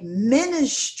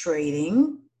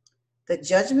administrating the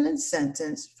judgment and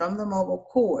sentence from the mobile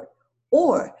court.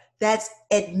 Or that's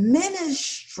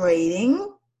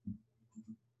administrating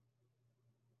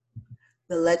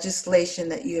the legislation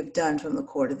that you have done from the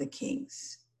court of the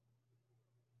kings.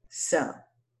 So,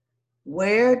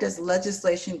 where does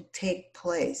legislation take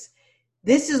place?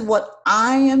 This is what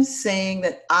I am saying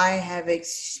that I have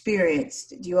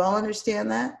experienced. Do you all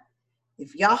understand that?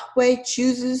 If Yahweh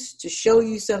chooses to show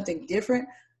you something different,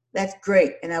 that's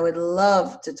great. And I would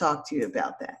love to talk to you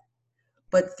about that.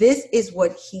 But this is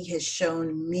what he has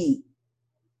shown me.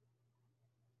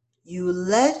 You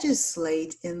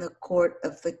legislate in the court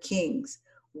of the kings.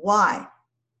 Why?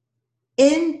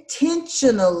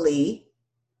 Intentionally,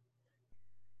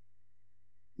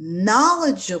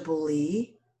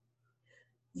 knowledgeably,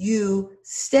 you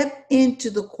step into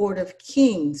the court of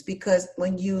kings, because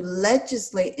when you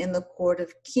legislate in the court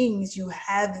of kings, you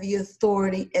have the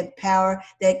authority and power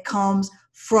that comes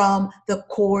from the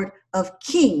court of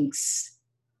kings.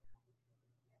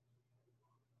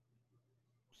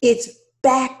 It's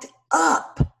backed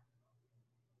up.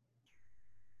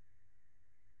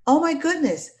 Oh my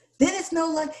goodness. Then it's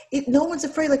no one's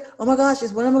afraid, like, oh my gosh,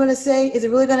 what am I going to say? Is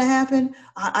it really going to happen?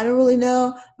 I don't really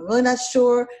know. I'm really not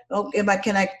sure. Oh,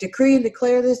 can I decree and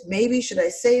declare this? Maybe, should I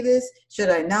say this? Should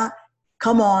I not?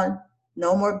 Come on.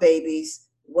 No more babies.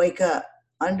 Wake up.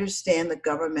 Understand the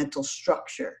governmental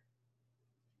structure.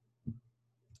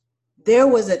 There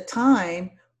was a time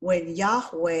when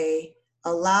Yahweh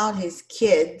allowed his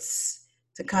kids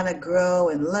to kind of grow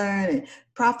and learn and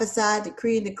prophesy,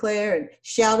 decree and declare, and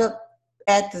shout up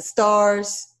at the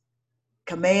stars,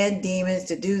 command demons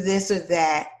to do this or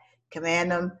that,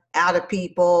 command them out of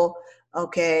people,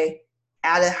 okay,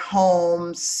 out of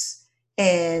homes,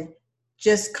 and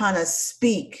just kind of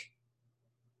speak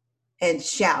and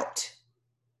shout.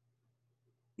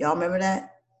 Y'all remember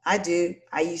that? I do.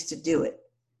 I used to do it.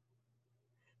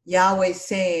 Yahweh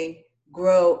saying,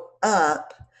 grow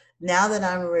up. Now that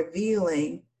I'm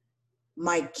revealing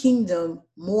my kingdom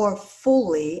more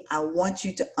fully, I want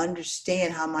you to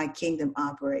understand how my kingdom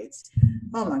operates.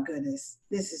 Oh my goodness.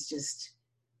 This is just,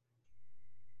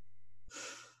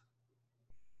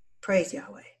 praise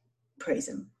Yahweh. Praise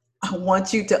him. I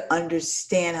want you to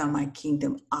understand how my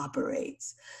kingdom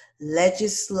operates.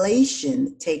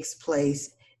 Legislation takes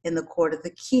place in the court of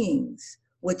the kings,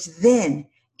 which then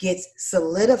gets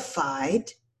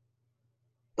solidified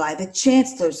by the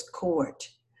chancellor's court,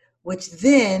 which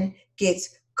then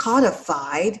gets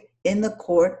codified in the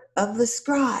court of the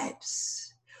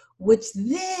scribes, which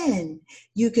then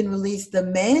you can release the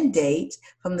mandate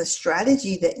from the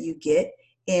strategy that you get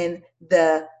in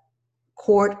the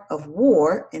court of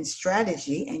war and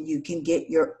strategy, and you can get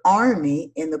your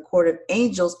army in the court of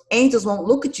angels. Angels won't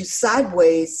look at you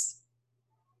sideways,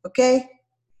 okay?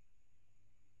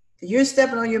 You're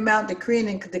stepping on your mount, decreeing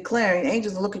and declaring.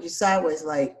 Angels will look at you sideways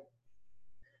like,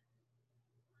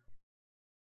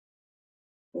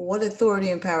 what authority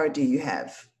and power do you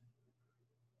have?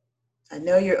 I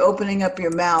know you're opening up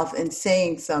your mouth and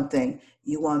saying something.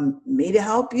 You want me to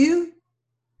help you?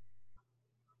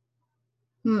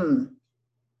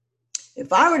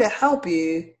 If I were to help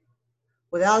you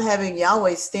without having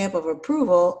Yahweh's stamp of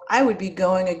approval, I would be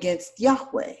going against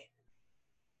Yahweh.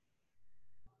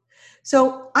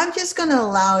 So I'm just going to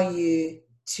allow you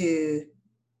to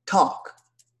talk.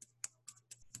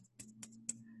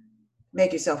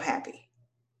 Make yourself happy.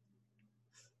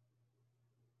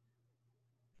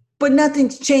 But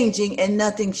nothing's changing and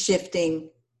nothing's shifting.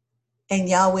 And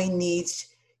Yahweh needs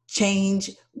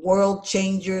change, world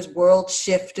changers, world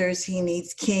shifters. He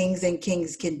needs kings, and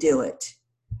kings can do it.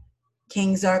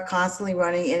 Kings aren't constantly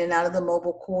running in and out of the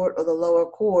mobile court or the lower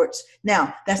courts.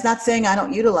 Now, that's not saying I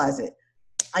don't utilize it.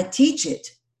 I teach it.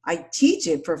 I teach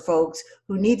it for folks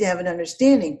who need to have an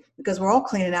understanding, because we're all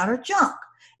cleaning out our junk.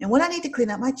 And when I need to clean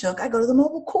out my junk, I go to the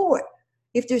mobile court.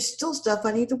 If there's still stuff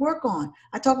I need to work on.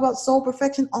 I talk about soul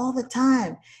perfection all the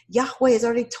time. Yahweh has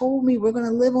already told me we're going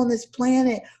to live on this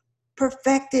planet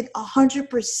perfected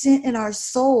 100% in our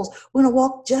souls. We're going to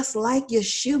walk just like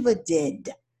Yeshua did.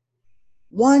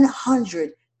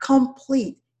 100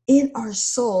 complete in our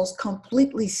souls,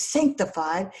 completely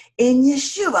sanctified in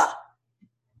Yeshua.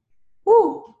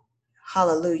 Woo!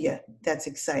 Hallelujah. That's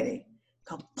exciting.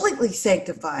 Completely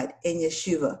sanctified in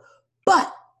Yeshua.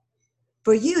 But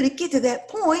for you to get to that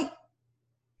point,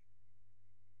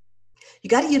 you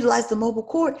got to utilize the mobile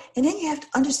court, and then you have to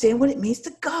understand what it means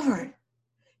to govern.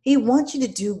 He wants you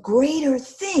to do greater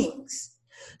things.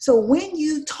 So when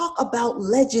you talk about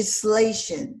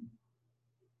legislation,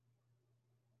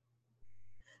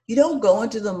 you don't go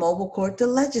into the mobile court to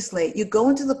legislate. You go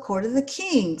into the court of the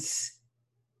kings.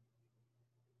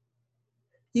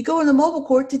 You go in the mobile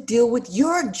court to deal with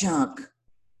your junk,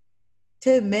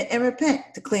 to admit and repent,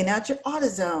 to clean out your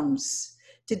autosomes,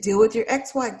 to deal with your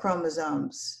XY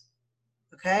chromosomes,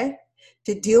 okay?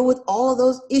 To deal with all of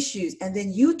those issues. And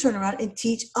then you turn around and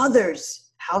teach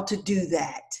others how to do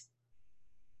that.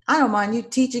 I don't mind you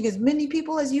teaching as many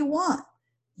people as you want.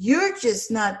 You're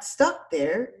just not stuck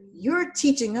there. You're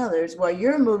teaching others while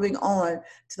you're moving on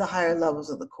to the higher levels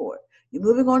of the court. You're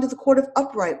moving on to the court of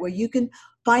upright, where you can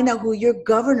find out who your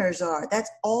governors are. That's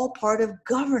all part of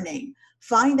governing.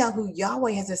 Find out who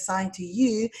Yahweh has assigned to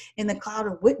you in the cloud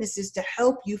of witnesses to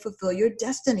help you fulfill your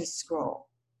destiny scroll.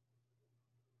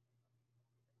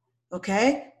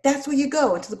 Okay? That's where you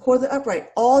go, into the court of the upright.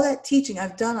 All that teaching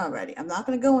I've done already. I'm not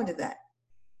going to go into that.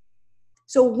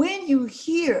 So when you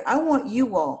hear, I want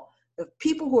you all, the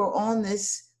people who are on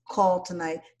this call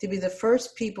tonight, to be the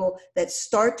first people that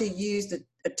start to use the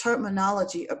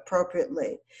terminology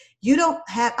appropriately. You don't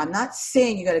have, I'm not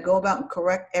saying you got to go about and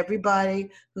correct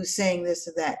everybody who's saying this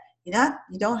or that. You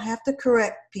don't have to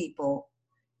correct people.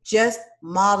 Just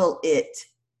model it.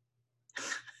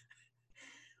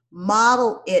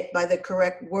 Model it by the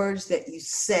correct words that you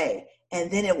say,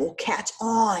 and then it will catch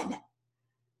on.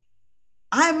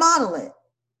 I model it.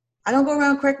 I don't go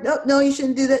around correct. No, you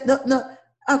shouldn't do that. No.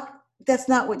 That's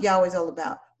not what Yahweh's all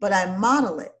about. But I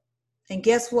model it. And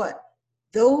guess what?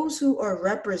 Those who are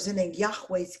representing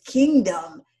Yahweh's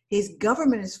kingdom, his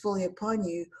government is fully upon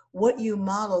you. What you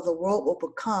model, the world will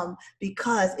become,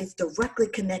 because it's directly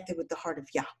connected with the heart of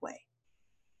Yahweh.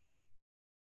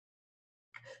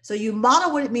 So you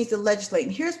model what it means to legislate.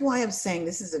 And here's why I'm saying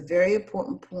this is a very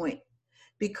important point,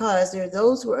 because there are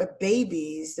those who are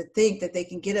babies that think that they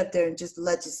can get up there and just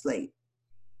legislate.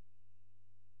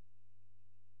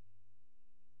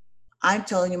 I'm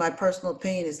telling you, my personal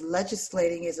opinion is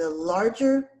legislating is a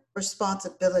larger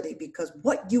responsibility, because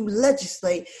what you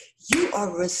legislate, you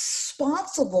are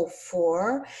responsible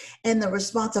for, and the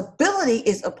responsibility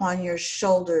is upon your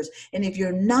shoulders. And if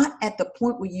you're not at the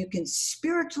point where you can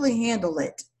spiritually handle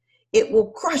it, it will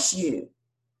crush you.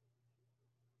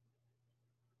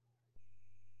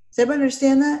 Does everybody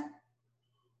understand that?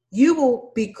 You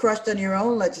will be crushed on your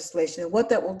own legislation. And what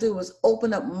that will do is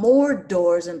open up more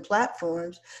doors and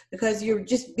platforms, because you're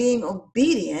just being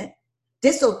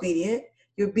disobedient.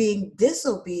 You're being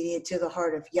disobedient to the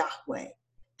heart of Yahweh.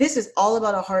 This is all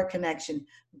about a heart connection.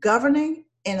 Governing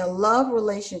in a love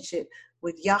relationship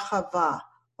with Yahweh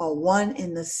are one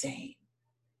and the same.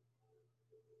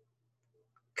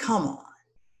 Come on.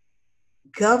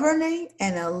 Governing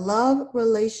and a love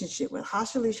relationship with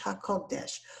Hashalish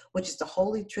HaKodesh, which is the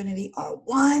Holy Trinity, are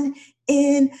one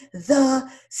in the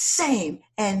same.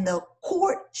 And the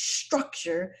court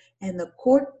structure and the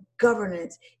court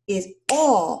governance is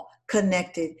all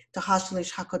connected to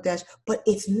Hashalish HaKodesh, but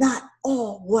it's not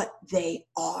all what they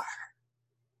are.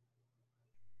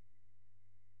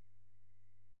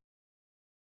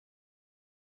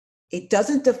 It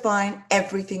doesn't define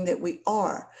everything that we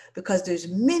are, because there's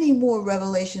many more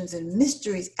revelations and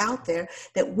mysteries out there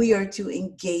that we are to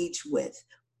engage with.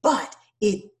 But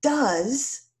it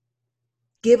does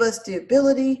give us the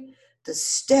ability to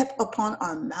step upon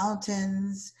our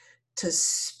mountains, to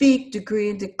speak, decree,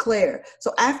 and declare.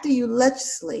 So after you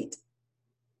legislate,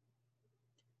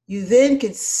 you then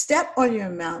can step on your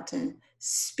mountain,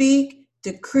 speak,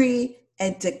 decree,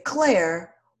 and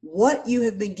declare what you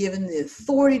have been given the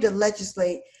authority to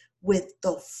legislate with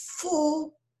the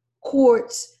full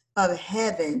courts of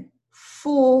heaven,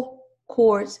 full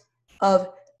courts of,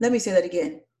 let me say that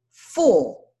again,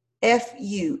 full,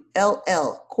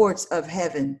 F-U-L-L, courts of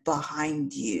heaven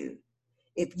behind you.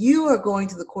 If you are going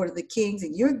to the court of the kings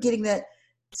and you're getting that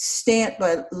stamped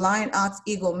by lion, ox,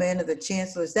 eagle, man of the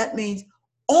chancellors, that means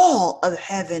all of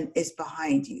heaven is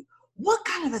behind you. What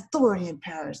kind of authority and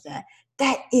power is that?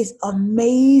 That is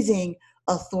amazing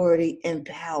authority and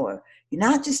power. You're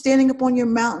not just standing up on your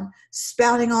mountain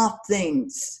spouting off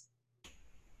things.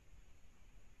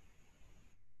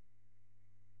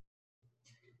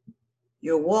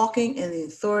 You're walking in the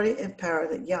authority and power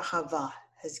that Yahweh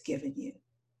has given you.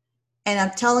 And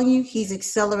I'm telling you, he's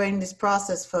accelerating this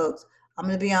process, folks. I'm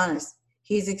going to be honest.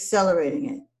 He's accelerating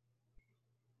it.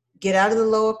 Get out of the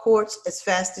lower courts as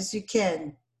fast as you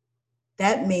can.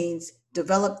 That means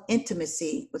develop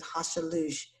intimacy with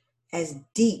Hashalush as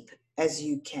deep as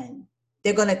you can.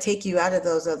 They're going to take you out of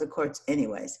those other courts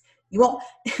anyways. You won't.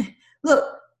 Look,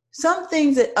 some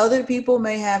things that other people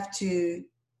may have to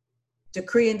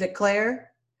decree and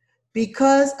declare,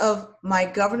 because of my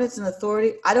governance and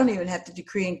authority, I don't even have to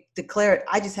decree and declare it.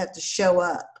 I just have to show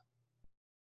up.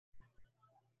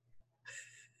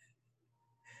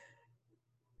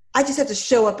 I just have to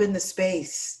show up in the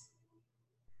space,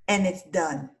 and it's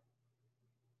done.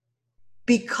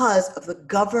 Because of the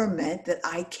government that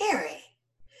I carry.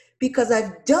 Because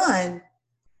I've done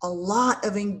a lot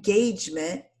of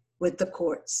engagement with the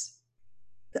courts,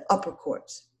 the upper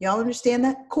courts. Y'all understand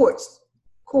that? Courts,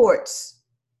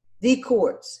 the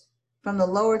courts, from the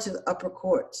lower to the upper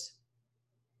courts.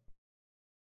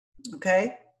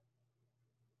 Okay?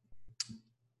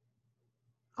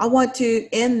 I want to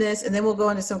end this, and then we'll go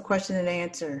into some question and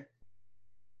answer.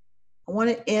 I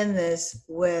want to end this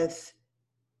with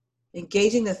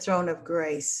engaging the throne of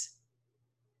grace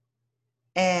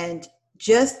and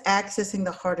just accessing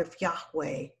the heart of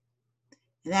Yahweh.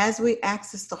 And as we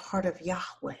access the heart of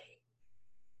Yahweh,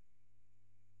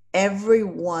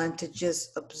 everyone to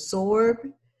just absorb,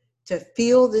 to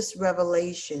feel this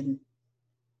revelation,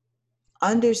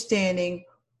 understanding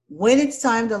when it's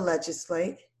time to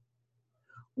legislate,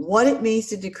 what it means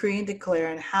to decree and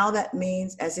declare, and how that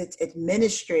means as it's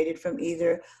administrated from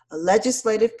either a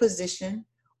legislative position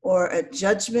or a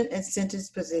judgment and sentence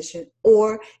position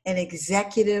or an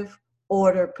executive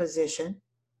order position.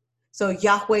 So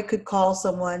Yahweh could call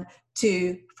someone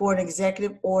for an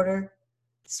executive order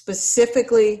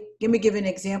specifically. Let me give you an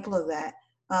example of that.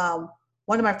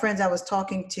 One of my friends I was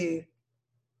talking to,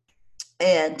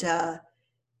 and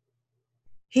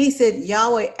he said,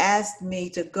 Yahweh asked me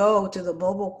to go to the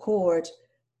mobile court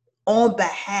on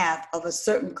behalf of a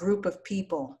certain group of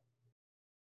people.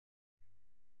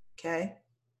 Okay.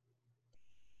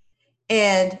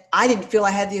 And I didn't feel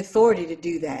I had the authority to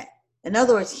do that. In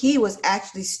other words, he was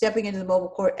actually stepping into the mobile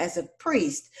court as a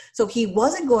priest. So he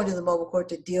wasn't going to the mobile court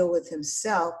to deal with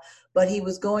himself, but he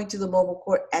was going to the mobile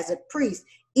court as a priest,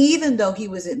 even though he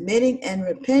was admitting and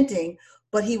repenting,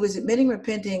 but he was admitting,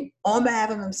 repenting on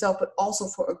behalf of himself, but also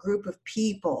for a group of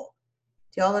people.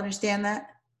 Do y'all understand that?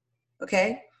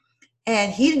 Okay.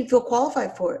 And he didn't feel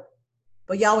qualified for it.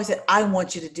 But Yahweh said, I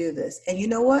want you to do this. And you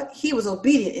know what? He was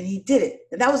obedient and he did it.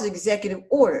 And that was an executive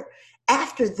order.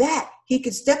 After that, he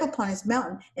could step upon his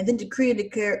mountain and then decree and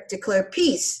declare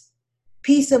peace.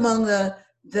 Peace among the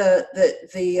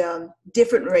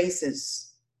different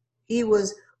races. He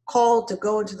was called to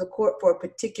go into the court for a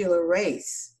particular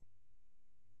race.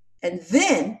 And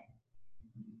then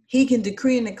he can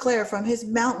decree and declare from his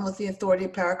mountain with the authority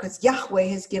and power because Yahweh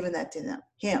has given that to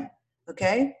him.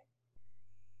 Okay?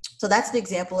 So that's an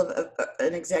example of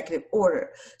an executive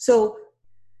order. So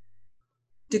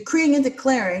decreeing and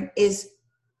declaring is,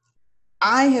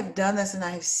 I have done this and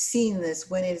I have seen this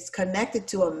when it's connected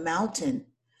to a mountain.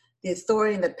 The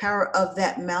authority and the power of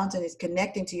that mountain is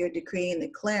connecting to your decreeing and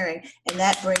declaring, and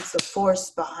that brings the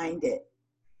force behind it.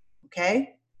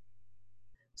 Okay?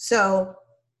 So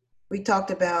we talked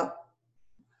about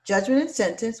judgment and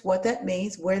sentence, what that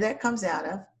means, where that comes out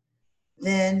of.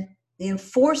 Then the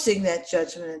enforcing that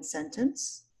judgment and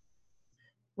sentence,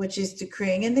 which is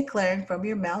decreeing and declaring from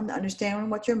your mountain, understanding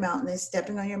what your mountain is,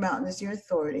 stepping on your mountain is your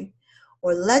authority,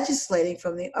 or legislating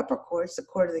from the upper courts, the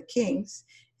court of the kings,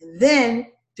 and then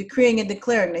decreeing and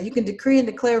declaring. Now you can decree and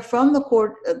declare from the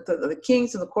court of the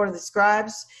kings to the court of the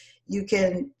scribes. You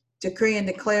can decree and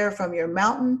declare from your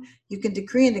mountain. You can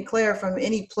decree and declare from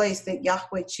any place that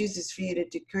Yahweh chooses for you to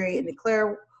decree and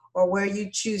declare, or where you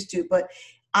choose to. But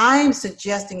I'm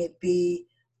suggesting it be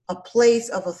a place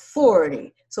of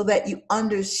authority so that you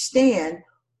understand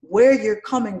where you're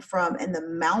coming from and the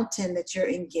mountain that you're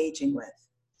engaging with.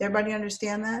 Everybody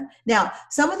understand that? Now,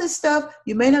 some of this stuff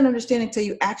you may not understand until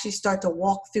you actually start to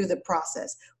walk through the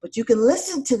process. But you can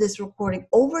listen to this recording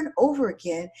over and over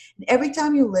again. And every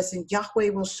time you listen, Yahweh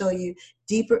will show you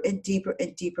deeper and deeper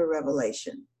and deeper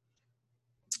revelation.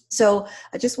 So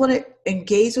I just want to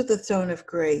engage with the throne of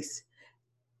grace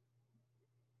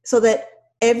so that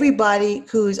everybody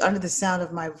who's under the sound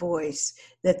of my voice,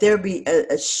 that there be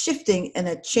a shifting and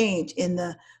a change in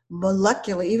the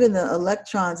molecular, even the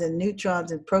electrons and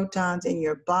neutrons and protons in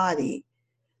your body,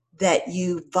 that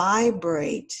you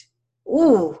vibrate.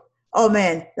 Ooh, oh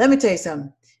man, let me tell you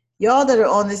something. Y'all that are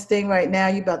on this thing right now,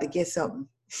 you about to get something.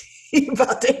 You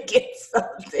about to get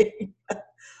something.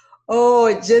 Oh,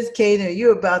 it just came to you.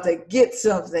 You're about to get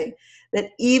something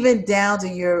that even down to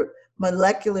your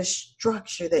molecular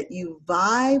structure, that you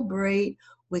vibrate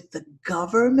with the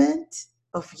government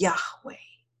of Yahweh.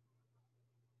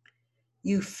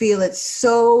 You feel it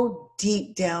so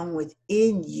deep down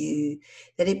within you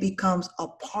that it becomes a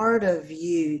part of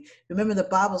you. Remember, the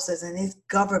Bible says, in his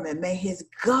government, may his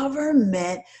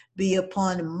government be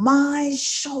upon my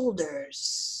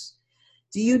shoulders.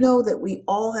 Do you know that we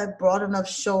all have broad enough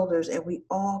shoulders and we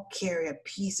all carry a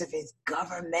piece of his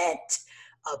government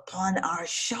upon our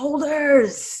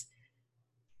shoulders?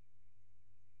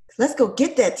 Let's go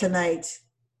get that tonight.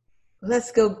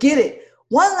 Let's go get it.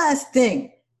 One last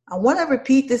thing. I want to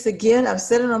repeat this again. I've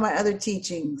said it on my other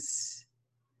teachings.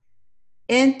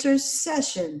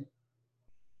 Intercession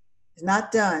is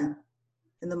not done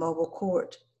in the mobile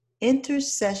court.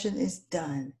 Intercession is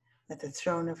done at the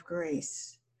throne of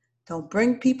grace. Don't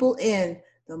bring people in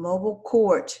the mobile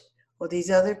court or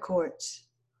these other courts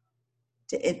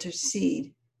to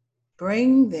intercede.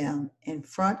 Bring them in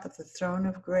front of the throne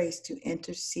of grace to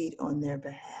intercede on their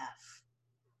behalf.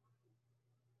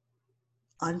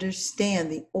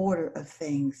 Understand the order of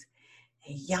things,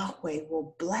 and Yahweh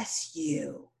will bless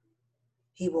you.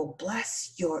 He will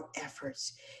bless your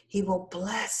efforts. He will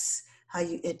bless how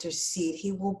you intercede.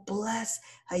 He will bless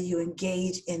how you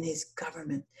engage in his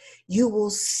government. You will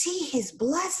see his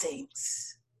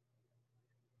blessings.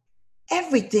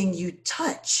 Everything you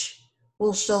touch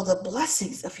will show the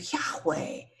blessings of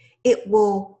Yahweh. It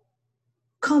will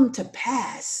come to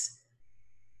pass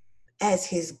as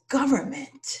his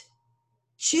government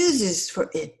chooses for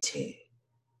it to.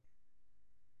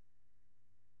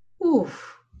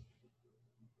 Oof.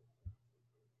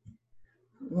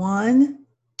 1,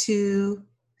 2,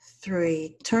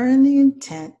 3. Turn the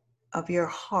intent of your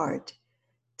heart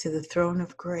to the throne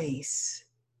of grace,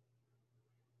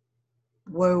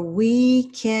 where we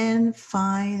can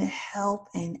find help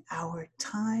in our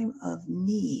time of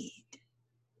need,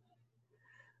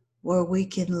 where we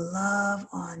can love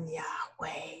on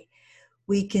Yahweh.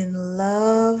 We can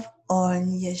love on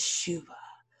Yeshua.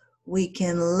 we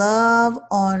can love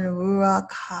on Ruach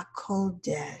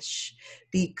HaKodesh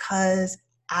because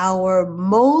our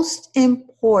most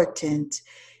important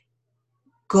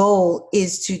goal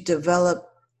is to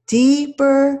develop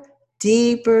deeper,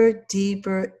 deeper,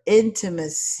 deeper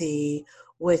intimacy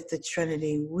with the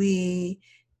Trinity. We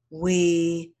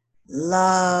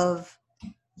love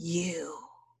you.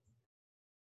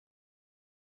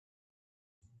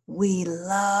 We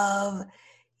love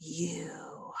you.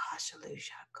 Hallelujah.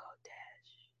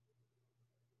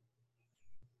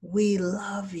 We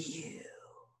love you.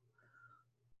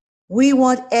 We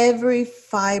want every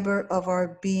fiber of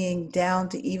our being down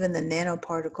to even the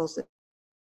nanoparticles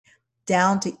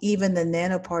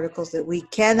that we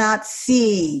cannot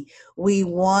see. We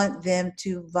want them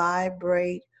to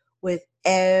vibrate with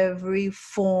every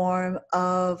form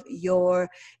of your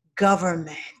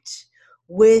government,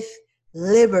 with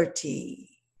liberty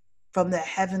from the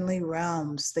heavenly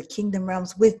realms, the kingdom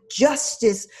realms, with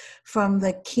justice from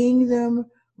the kingdom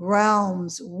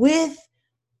realms, with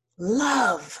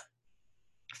love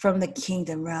from the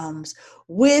kingdom realms,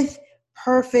 with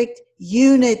perfect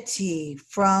unity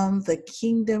from the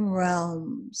kingdom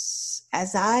realms.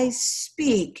 As I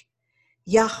speak,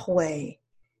 Yahweh,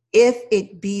 if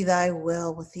it be thy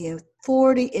will, with the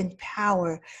authority and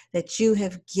power that you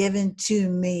have given to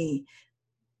me,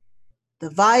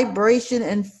 the vibration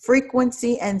and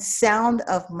frequency and sound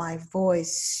of my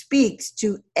voice speaks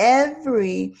to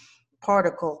every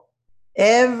particle,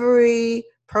 every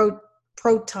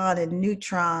proton and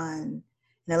neutron,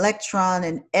 an electron,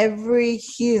 and every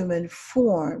human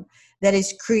form that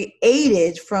is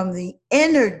created from the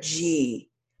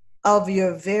energy of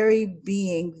your very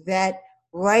being, that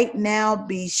right now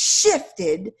be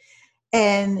shifted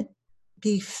and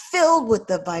be filled with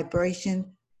the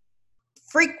vibration,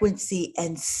 frequency,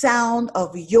 and sound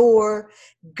of your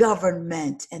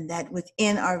government, and that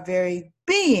within our very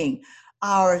being,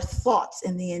 our thoughts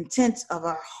and the intents of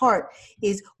our heart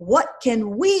is, what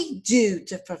can we do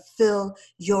to fulfill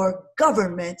your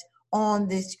government on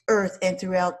this earth and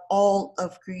throughout all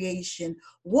of creation?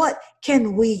 What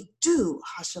can we do?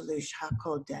 Hashalish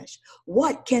HaKodesh.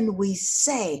 What can we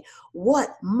say?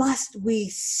 What must we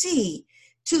see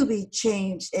to be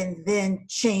changed and then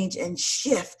change and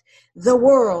shift the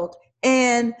world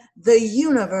and the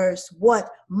universe? What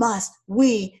must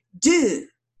we do?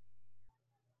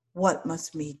 What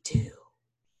must we do?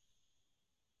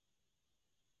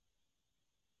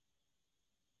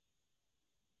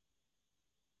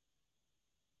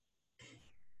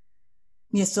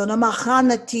 Misona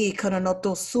mahanati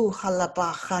karanoto su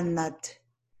halabahanat.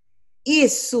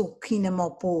 Isu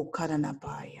kinamapo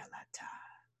karanabaya lata.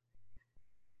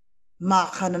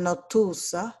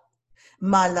 Mahananotusa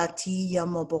malati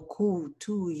yamoboku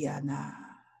tuyana.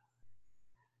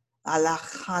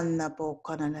 Alahana bo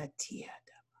kananatia.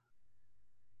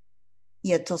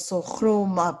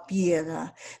 Yetosohroma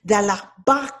piera dalla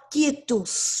bakieto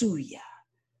suya.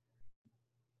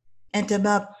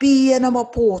 Entema pia na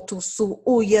mapoto su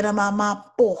uya na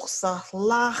mama porsa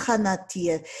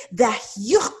lahanatia da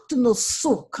yucht no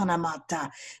su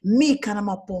kanamata mi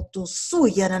kanamapoto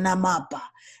suya na namapa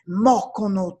moko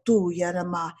no tu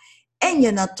yarama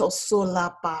enya na toso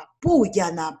lapa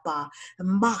puya na pa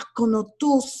makono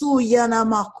tu suya na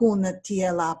makuna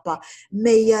tia lapa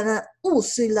me yara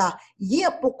usila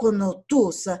yepokono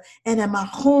tusa ena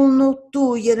mahono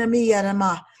tu yarami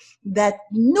yarama that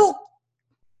no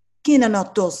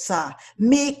kinanotosa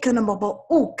me kanamabo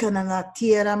u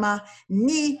kananatierama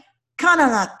ni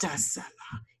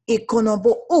kananatasala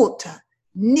ikonobo uta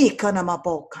ni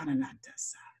kanamabo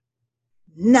kananatasa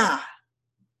na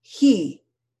hi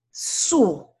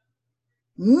su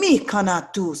mi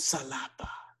kanatu salapa.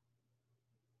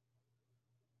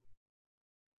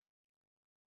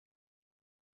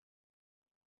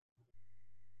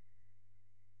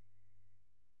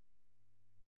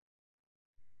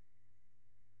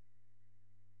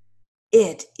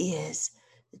 It is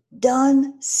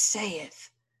done,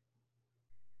 saith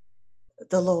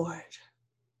the Lord.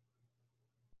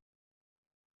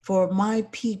 For my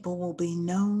people will be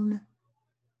known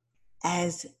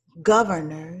as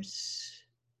governors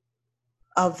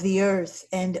of the earth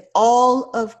and all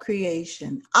of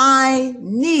creation. I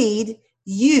need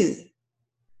you.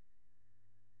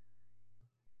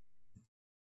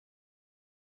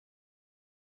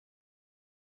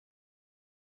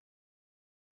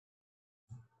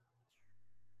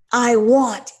 I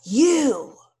want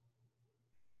you,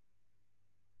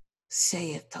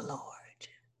 saith the Lord.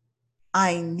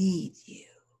 I need you.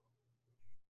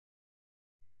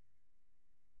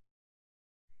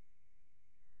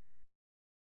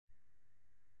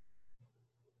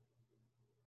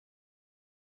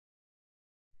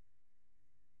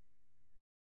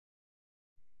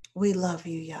 We love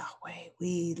you, Yahweh.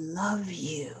 We love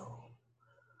you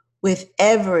with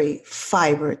every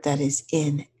fiber that is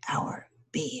in our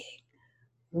being.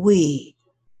 We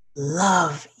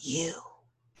love you.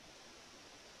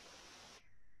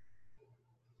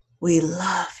 We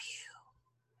love you.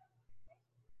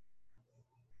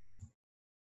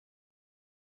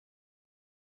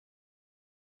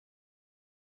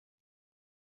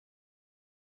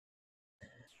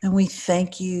 And we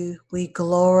thank you, we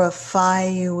glorify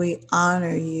you, we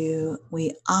honor you,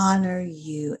 we honor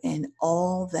you in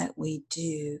all that we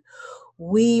do.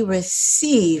 We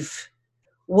receive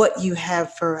what you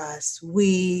have for us.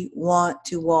 We want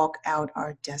to walk out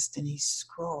our destiny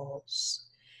scrolls.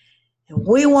 And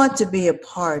we want to be a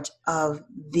part of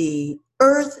the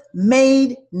earth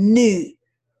made new,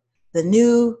 the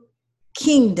new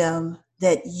kingdom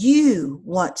that you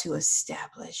want to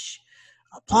establish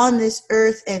upon this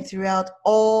earth and throughout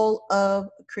all of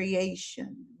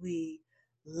creation. We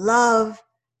love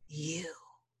you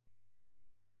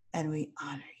and we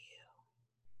honor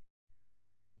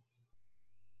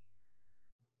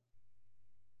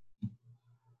you.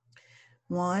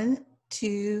 1,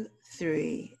 2,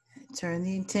 3. Turn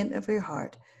the intent of your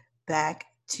heart back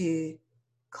to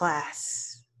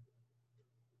class.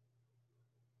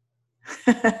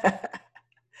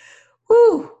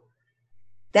 Whew,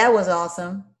 that was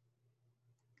awesome.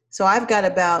 So I've got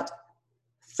about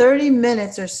 30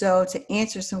 minutes or so to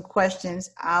answer some questions.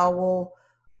 I will,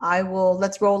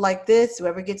 let's roll like this.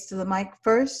 Whoever gets to the mic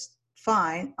first,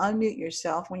 fine. Unmute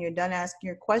yourself. When you're done asking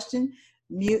your question,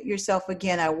 mute yourself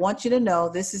again. I want you to know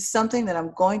this is something that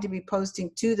I'm going to be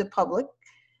posting to the public.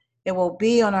 It will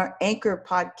be on our Anchor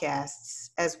podcasts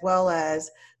as well as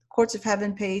Courts of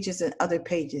Heaven pages and other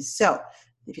pages. So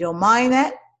if you don't mind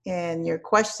that and your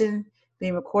question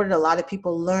being recorded, a lot of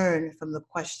people learn from the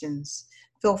questions.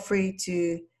 Feel free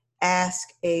to ask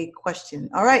a question.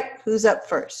 All right, who's up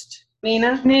first?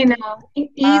 Nina,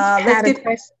 Eve had a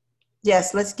question.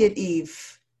 Yes, let's get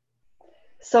Eve.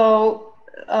 So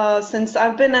since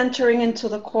I've been entering into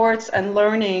the courts and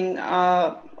learning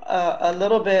a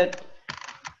little bit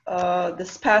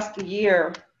this past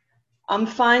year, I'm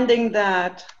finding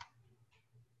that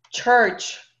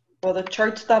church, or the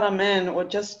church that I'm in, or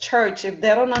just church, if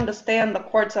they don't understand the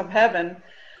courts of heaven,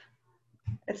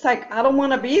 it's like, I don't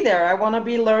want to be there. I want to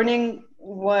be learning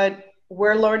what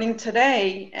we're learning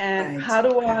today. And Right. how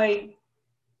do I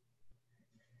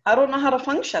don't know how to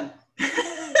function.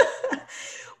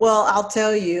 Well, I'll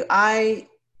tell you,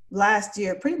 last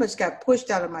year pretty much got pushed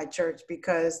out of my church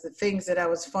because the things that I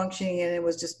was functioning in, it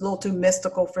was just a little too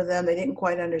mystical for them. They didn't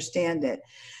quite understand it.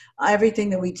 Everything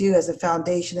that we do as a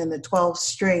foundation and the 12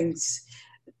 strings,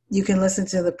 you can listen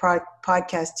to the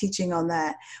podcast teaching on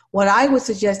that. What I would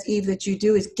suggest, Eve, that you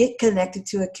do is get connected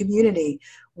to a community.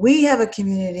 We have a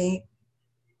community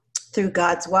through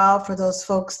God's Wow for those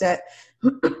folks that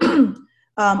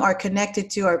are connected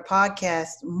to our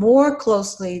podcast. More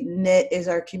closely knit is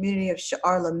our community of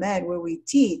Sha'ar Lamed, where we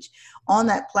teach. On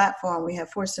that platform, we have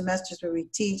 4 semesters where we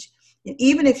teach. And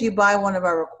even if you buy one of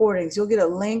our recordings, you'll get a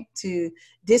link to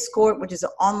Discord, which is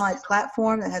an online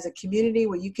platform that has a community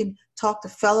where you can talk to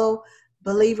fellow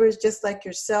believers just like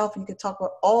yourself. You can talk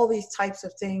about all these types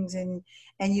of things, and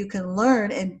you can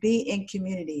learn and be in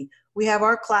community. We have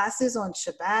our classes on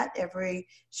Shabbat, every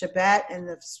Shabbat, and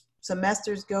the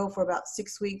semesters go for about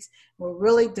 6 weeks. We're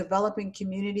really developing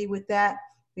community with that.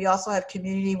 We also have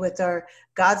community with our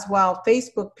God's Wild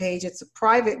Facebook page. It's a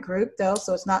private group, though,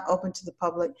 so it's not open to the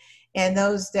public. And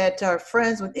those that are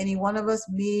friends with any one of us,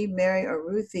 me, Mary, or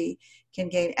Ruthie, can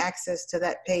gain access to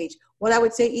that page. What I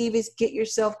would say, Eve, is get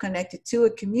yourself connected to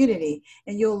a community,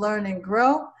 and you'll learn and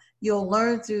grow. You'll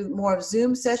learn through more of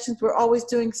Zoom sessions. We're always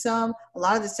doing some. A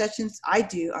lot of the sessions I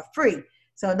do are free.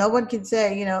 So no one can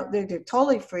say, they're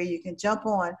totally free. You can jump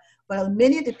on. But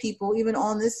many of the people, even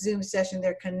on this Zoom session,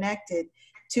 they're connected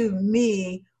to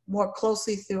me more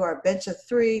closely through our Bench of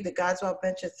 3, the God's Wild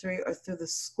Bench of 3, or through the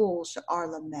school, Sha'ar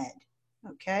Lamed.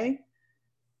 Okay?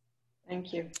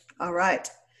 Thank you. All right.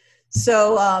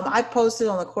 So I posted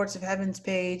on the Courts of Heaven's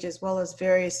page as well as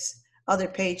various other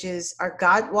pages. Our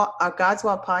God's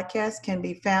Wild podcast can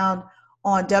be found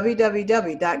on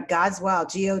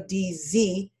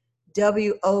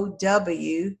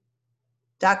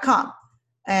www.godswow.com.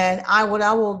 And what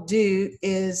I will do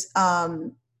is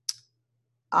I'll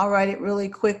write it really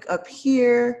quick up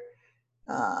here.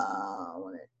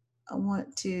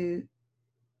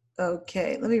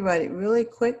 Okay, let me write it really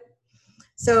quick.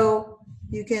 So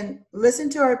you can listen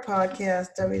to our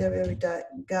podcast,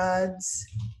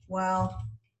 www.godswow,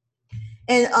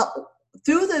 and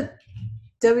through the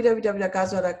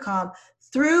www.godswow.com,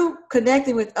 through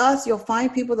connecting with us, you'll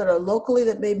find people that are locally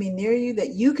that may be near you that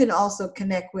you can also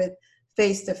connect with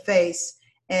face to face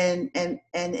and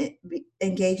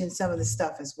engage in some of the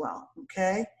stuff as well.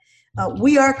 Okay.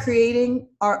 We are creating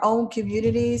our own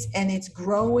communities and it's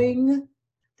growing.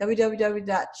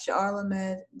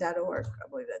 www.charlamagne.org. I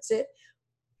believe that's it.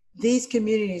 These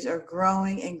communities are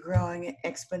growing and growing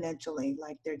exponentially,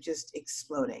 like they're just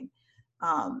exploding.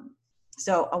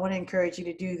 So I want to encourage you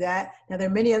to do that. Now, there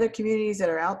are many other communities that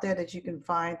are out there that you can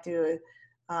find through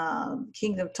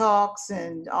Kingdom Talks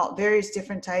and all various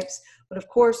different types. But of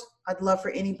course, I'd love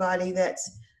for anybody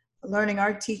that's learning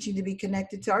our teaching to be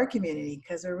connected to our community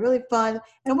because they're really fun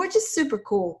and we're just super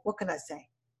cool. What can I say?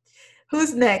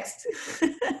 Who's next?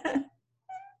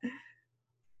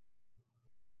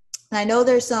 I know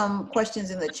there's some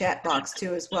questions in the chat box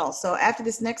too as well. So after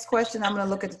this next question, I'm going to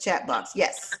look at the chat box.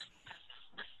 Yes.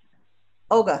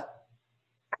 Olga.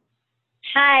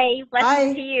 Hi, blessings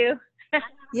Hi. to you.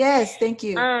 Yes, thank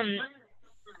you.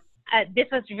 This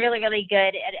was really, really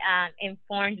good. It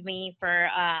informed me for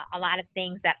a lot of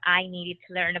things that I needed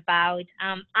to learn about.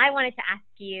 I wanted to ask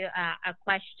you a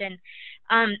question.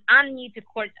 I'm new to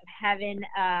Courts of Heaven.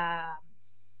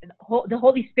 The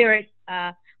Holy Spirit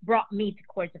brought me to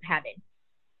Courts of Heaven.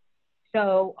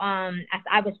 So as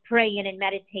I was praying and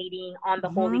meditating on the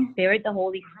Holy Spirit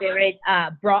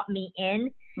brought me in.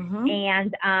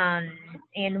 And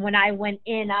when I went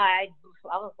in, I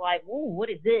was like, "Ooh, what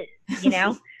is this?" You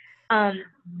know. That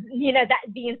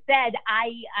being said,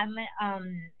 I'm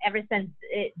ever since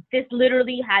this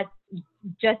literally has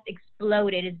just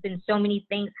exploded. It's been so many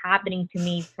things happening to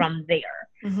me from there.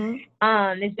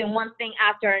 It's been one thing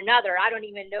after another. I don't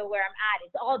even know where I'm at.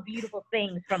 It's all beautiful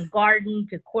things, from garden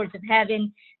to Courts of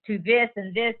Heaven to this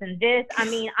and this and this. I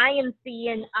mean, I am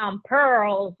seeing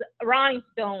pearls,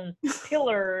 rhinestones,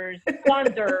 pillars,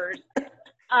 thunders.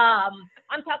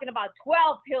 I'm talking about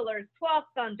 12 pillars, 12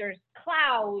 thunders,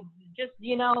 clouds, just,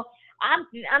 I'm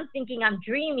thinking I'm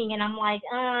dreaming and I'm like,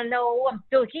 no, I'm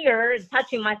still here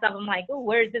touching myself. I'm like, oh,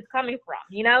 where is this coming from?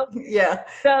 Yeah.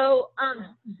 So,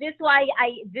 this is why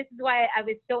I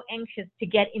was so anxious to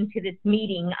get into this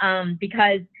meeting,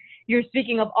 because you're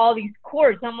speaking of all these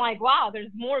courts. I'm like, wow,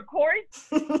 there's more courts.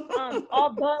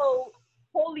 Although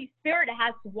Holy Spirit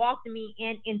has walked me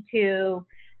into,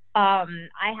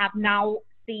 I have now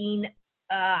seen,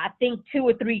 I think 2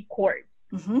 or 3 courts,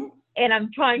 and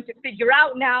I'm trying to figure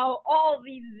out now all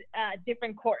these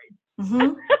different courts.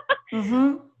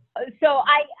 So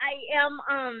I am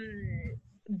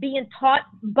being taught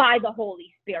by the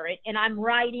Holy Spirit, and I'm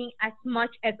writing as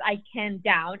much as I can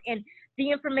down. And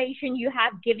the information you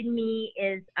have given me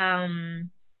is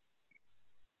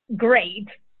great,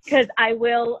 because I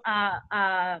will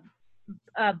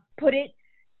put it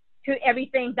to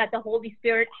everything that the Holy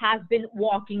Spirit has been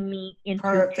walking me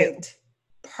into.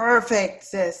 Perfect,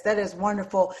 sis. That is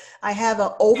wonderful. I have an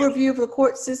overview of the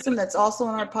court system that's also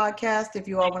on our podcast if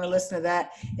you all want to listen to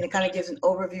that. And it kind of gives an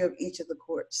overview of each of the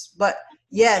courts. But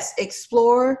yes,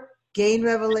 explore, gain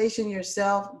revelation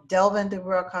yourself, delve into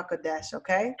Ruach HaKodesh,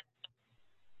 okay?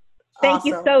 Thank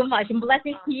you so much. And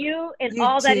blessings to you and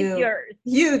all that is yours.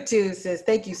 You too, sis.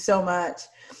 Thank you so much.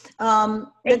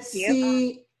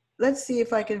 Let's see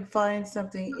if I can find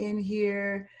something in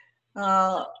here.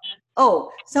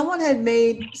 Someone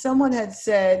had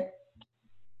said,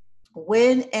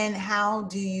 when and how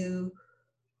when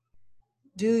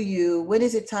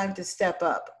is it time to step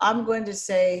up? I'm going to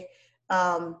say,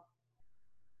 I'm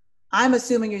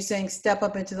assuming you're saying step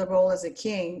up into the role as a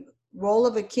king. Role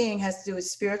of a king has to do with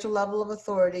spiritual level of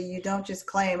authority. You don't just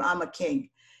claim I'm a king.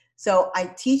 So I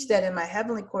teach that in my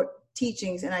heavenly court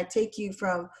teachings, and I take you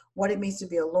from what it means to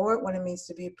be a lord, what it means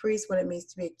to be a priest, what it means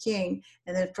to be a king,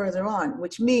 and then further on,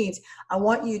 which means I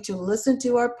want you to listen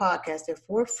to our podcast. They're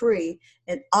for free,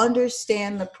 and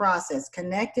understand the process,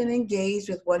 connect and engage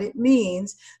with what it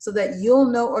means so that you'll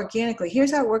know organically.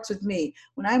 Here's how it works with me.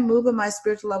 When I move in my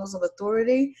spiritual levels of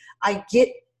authority, I get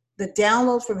the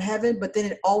download from heaven, but then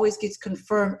it always gets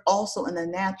confirmed also in the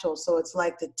natural. So it's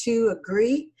like the two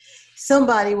agree.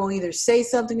 Somebody will either say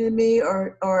something to me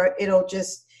or it'll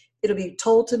be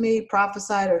told to me,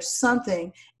 prophesied or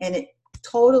something, and it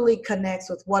totally connects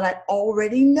with what I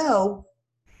already know.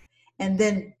 And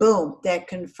then boom, that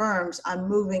confirms I'm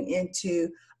moving into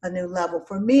a new level.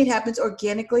 For me, it happens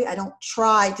organically. I don't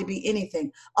try to be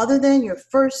anything other than your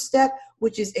first step,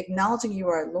 which is acknowledging you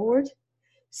are Lord,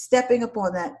 stepping up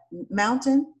on that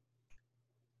mountain,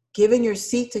 giving your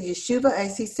seat to Yeshua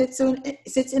as he sits in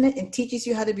it and teaches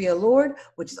you how to be a Lord,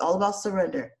 which is all about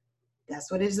surrender. That's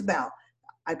what it is about.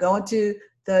 I go into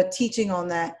the teaching on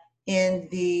that in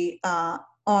the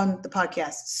on the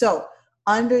podcast. So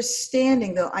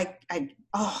understanding though, I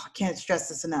can't stress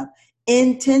this enough.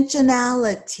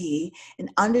 Intentionality and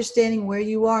understanding where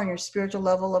you are in your spiritual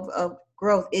level of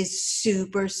growth is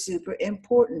super, super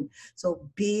important. So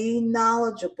be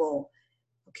knowledgeable,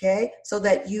 okay? So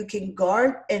that you can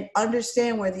guard and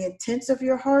understand where the intents of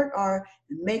your heart are,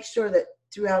 and make sure that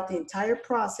throughout the entire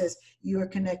process, you are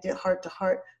connected heart to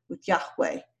heart with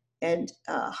Yahweh and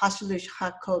Hashalish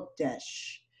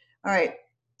HaKodesh. All right.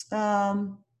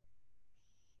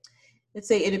 Let's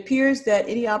say it appears that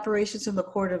any operations from the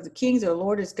court of the kings or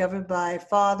Lord is governed by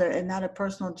Father and not a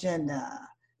personal agenda.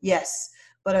 Yes,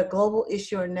 but a global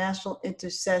issue or national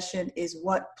intercession is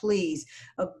what, please?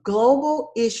 A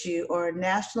global issue or a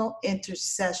national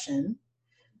intercession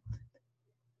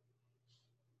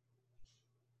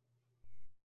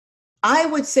I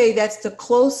would say that's the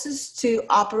closest to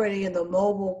operating in the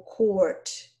mobile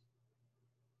court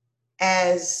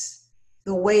as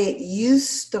the way it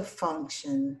used to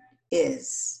function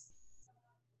is.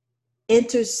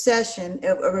 Intercession,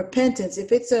 a repentance,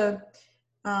 if it's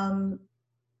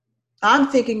I'm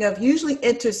thinking of usually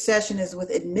intercession is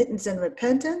with admittance and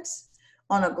repentance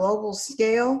on a global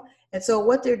scale. And so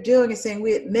what they're doing is saying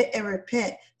we admit and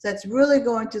repent. So that's really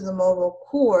going to the mobile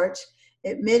court,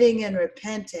 admitting and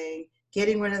repenting,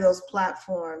 getting rid of those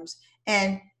platforms.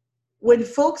 And when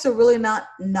folks are really not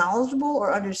knowledgeable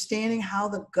or understanding how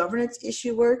the governance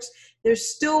issue works, they're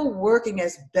still working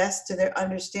as best to their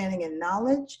understanding and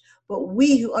knowledge. But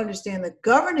we who understand the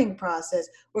governing process,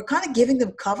 we're kind of giving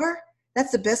them cover.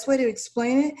 That's the best way to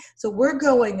explain it. So we're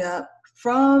going up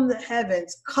from the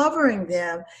heavens, covering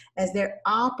them as they're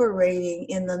operating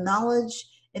in the knowledge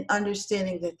and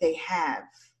understanding that they have.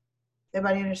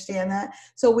 Everybody understand that?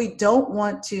 So we don't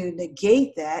want to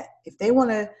negate that. If they want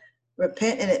to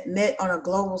repent and admit on a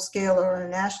global scale or on a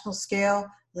national scale,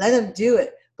 let them do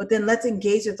it. But then let's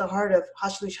engage with the heart of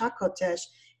Hashlish HaKotesh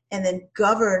and then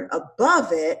govern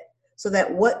above it so that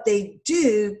what they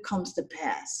do comes to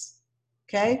pass.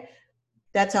 Okay?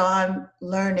 That's how I'm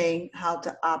learning how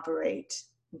to operate.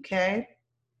 Okay?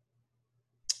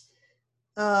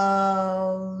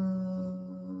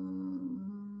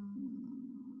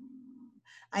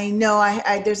 I know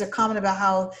there's a comment about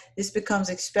how this becomes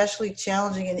especially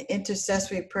challenging in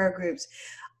intercessory prayer groups.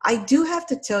 I do have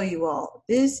to tell you all,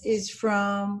 this is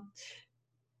from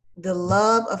the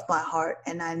love of my heart,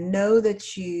 and I know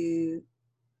that you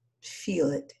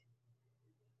feel it.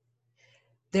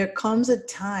 There comes a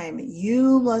time,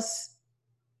 you must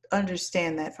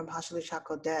understand that from Hashalish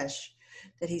HaKodesh,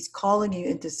 that he's calling you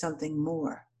into something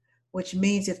more, which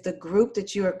means if the group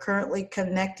that you are currently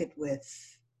connected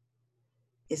with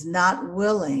is not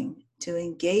willing to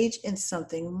engage in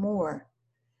something more,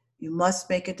 you must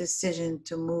make a decision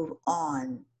to move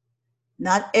on.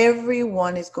 Not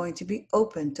everyone is going to be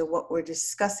open to what we're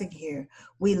discussing here.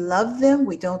 We love them.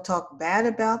 We don't talk bad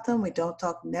about them. We don't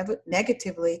talk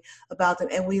negatively about them.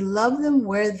 And we love them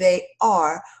where they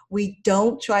are. We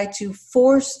don't try to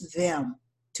force them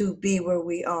to be where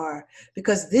we are,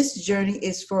 because this journey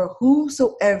is for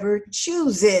whosoever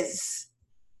chooses.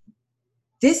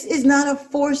 This is not a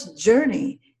forced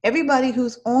journey. Everybody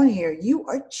who's on here, you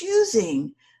are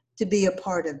choosing to be a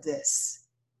part of this,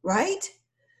 right?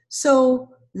 So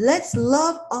let's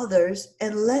love others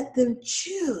and let them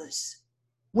choose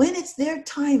when it's their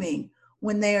timing,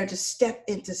 when they are to step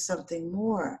into something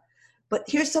more. But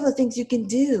here's some of the things you can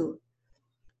do.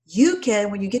 You can,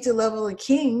 when you get to the level of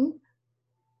king,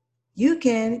 you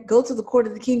can go to the court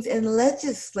of the kings and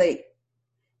legislate.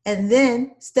 And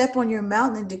then step on your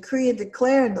mountain and decree and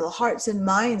declare into the hearts and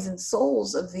minds and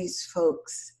souls of these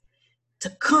folks to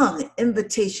come. The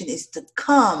invitation is to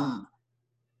come.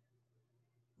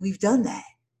 We've done that.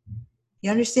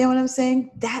 You understand what I'm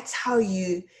saying? That's how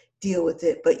you deal with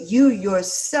it. But you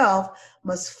yourself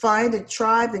must find a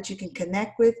tribe that you can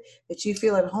connect with, that you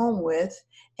feel at home with,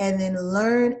 and then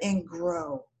learn and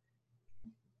grow.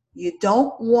 You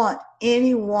don't want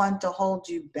anyone to hold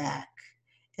you back.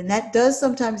 And that does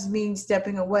sometimes mean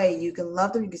stepping away. You can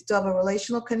love them. You can still have a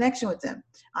relational connection with them.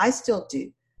 I still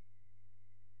do.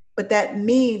 But that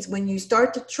means when you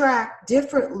start to track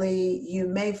differently, you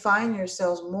may find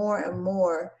yourselves more and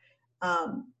more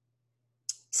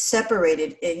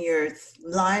separated in your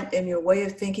line, in your way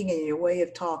of thinking, and your way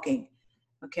of talking.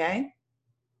 Okay?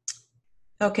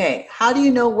 Okay, how do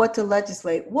you know what to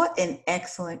legislate? What an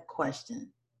excellent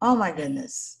question. Oh my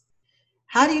goodness.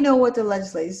 How do you know what to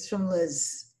legislate? This is from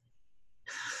Liz.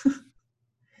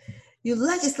 You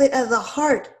legislate out of the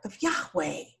heart of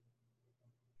Yahweh.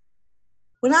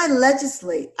 When I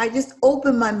legislate, I just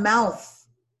open my mouth.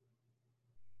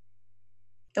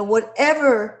 And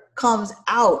whatever comes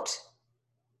out,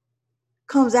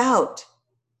 comes out.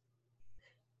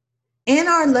 In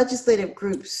our legislative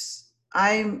groups,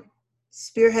 I'm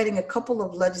spearheading a couple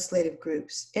of legislative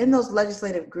groups. In those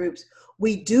legislative groups,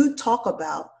 we do talk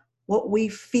about what we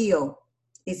feel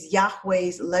is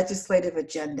Yahweh's legislative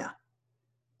agenda.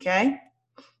 Okay?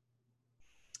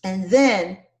 And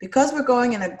then, because we're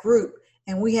going in a group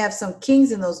and we have some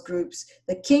kings in those groups,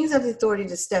 the kings have the authority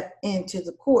to step into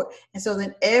the court. And so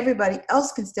then everybody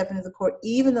else can step into the court,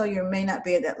 even though you may not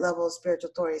be at that level of spiritual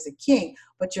authority as a king,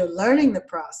 but you're learning the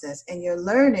process and you're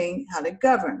learning how to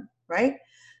govern, right?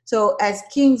 So as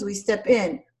kings, we step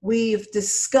in. We've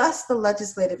discussed the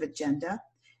legislative agenda.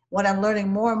 What I'm learning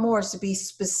more and more is to be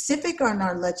specific on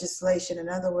our legislation. In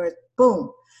other words,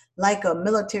 boom, like a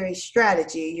military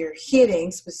strategy, you're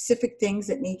hitting specific things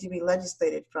that need to be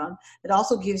legislated from. It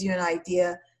also gives you an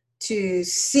idea to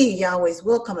see Yahweh's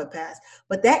will come to pass.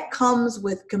 But that comes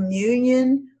with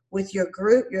communion with your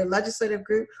group, your legislative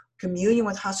group, communion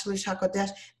with Hashalish HaKodesh,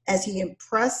 as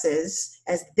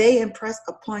they impress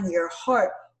upon your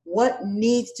heart what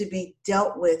needs to be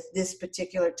dealt with this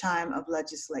particular time of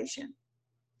legislation.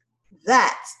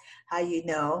 That's how you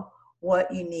know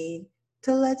what you need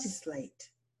to legislate.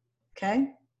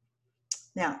 Okay?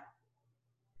 Now,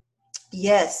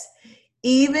 yes,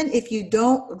 even if you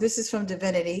don't, this is from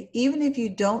Divinity, even if you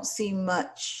don't see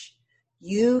much,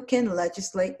 you can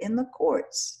legislate in the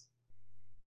courts.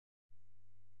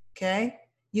 Okay?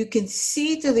 You can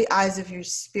see through the eyes of your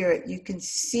spirit. You can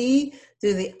see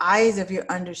through the eyes of your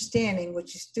understanding,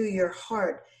 which is through your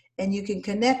heart, and you can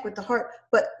connect with the heart.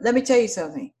 But let me tell you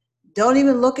something. Don't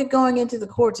even look at going into the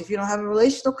courts if you don't have a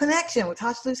relational connection with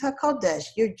Hashalish HaKodesh.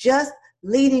 You're just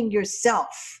leading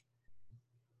yourself.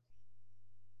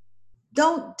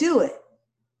 Don't do it.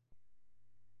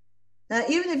 Now,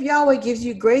 even if Yahweh gives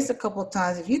you grace a couple of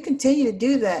times, if you continue to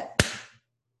do that,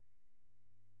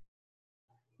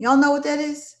 y'all know what that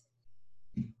is?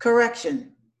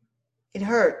 Correction. It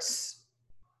hurts.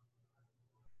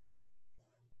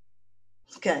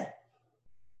 Okay.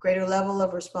 Greater level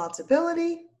of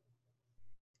responsibility.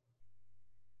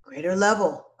 Greater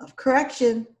level of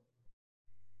correction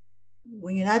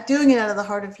when you're not doing it out of the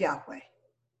heart of Yahweh.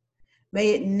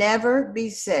 May it never be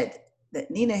said that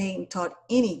Nina Hayden taught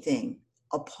anything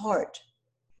apart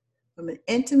from an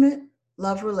intimate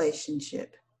love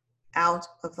relationship out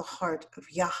of the heart of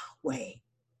Yahweh,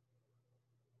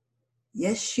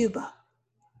 Yeshua,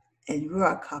 and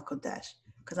Ruach HaKodesh.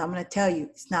 Because I'm going to tell you,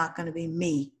 it's not going to be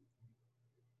me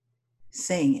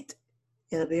saying it.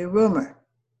 It'll be a rumor.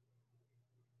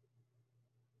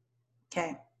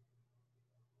 Okay.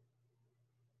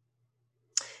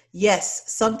 Yes,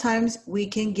 sometimes we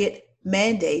can get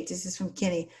mandates. This is from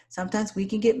Kenny. Sometimes we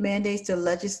can get mandates to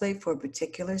legislate for a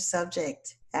particular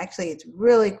subject. Actually, it's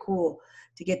really cool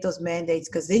to get those mandates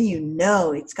because then you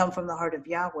know it's come from the heart of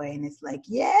Yahweh and it's like,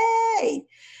 yay.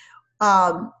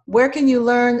 Where can you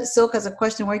learn? Silk has a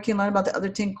question. Where can you learn about the other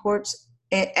 10 courts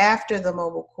after the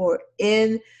mobile court?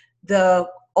 In the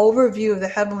overview of the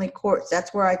heavenly courts,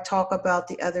 that's where I talk about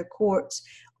the other courts.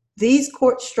 These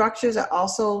court structures are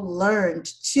also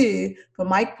learned too from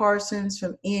Mike Parsons,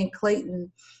 from Ian Clayton,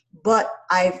 but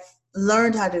I've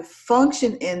learned how to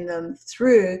function in them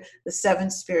through the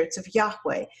 7 spirits of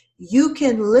Yahweh. You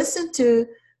can listen to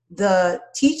the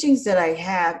teachings that I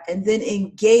have and then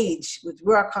engage with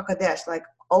Ruach HaKodesh like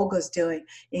Olga's doing,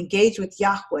 engage with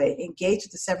Yahweh, engage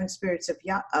with the 7 spirits of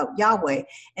Yahweh,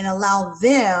 and allow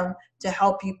them to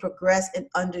help you progress and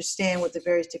understand what the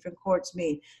various different courts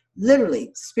mean.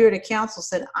 Literally, Spirit of Counsel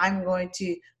said,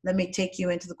 let me take you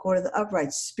into the court of the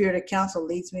upright. Spirit of Counsel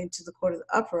leads me into the court of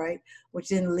the upright, which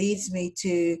then leads me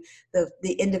to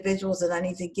the individuals that I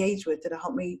need to engage with that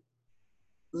help me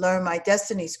learn my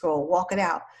destiny scroll, walk it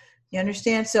out. You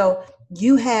understand? So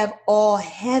you have all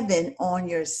heaven on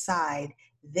your side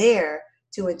there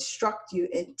to instruct you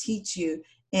and teach you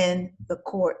in the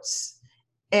courts.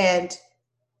 And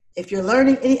if you're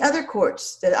learning any other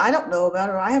courts that I don't know about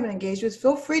or I haven't engaged with,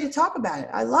 feel free to talk about it.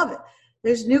 I love it.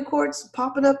 There's new courts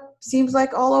popping up, seems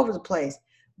like all over the place.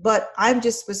 But I'm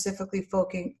just specifically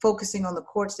focusing on the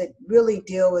courts that really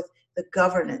deal with the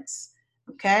governance.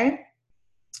 Okay?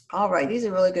 All right, these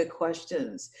are really good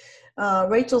questions.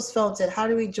 Rachel's phone said, how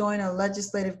do we join a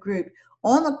legislative group?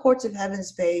 On the Courts of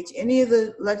Heaven's page, any of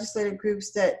the legislative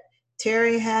groups that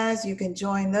Terry has, you can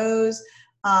join those.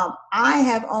 I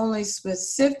have only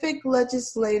specific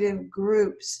legislative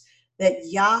groups that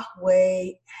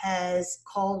Yahweh has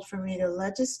called for me to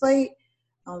legislate.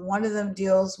 One of them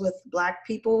deals with Black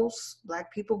people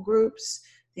groups.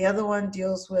 The other one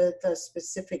deals with a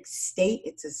specific state.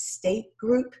 It's a state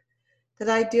group that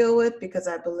I deal with because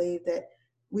I believe that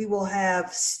we will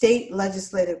have state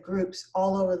legislative groups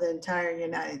all over the entire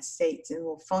United States, and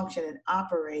will function and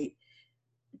operate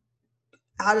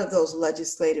out of those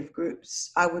legislative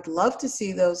groups. I would love to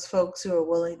see those folks who are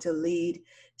willing to lead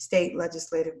state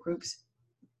legislative groups.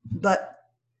 But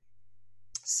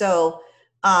so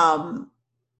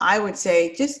I would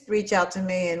say just reach out to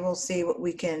me and we'll see what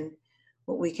we can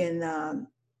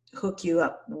hook you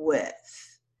up with.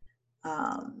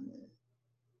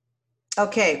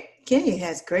 Okay, Kenny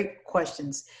has great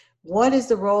questions. What is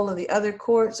the role of the other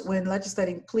courts when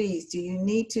legislating pleas? Do you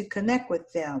need to connect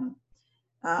with them?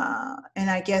 And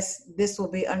I guess this will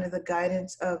be under the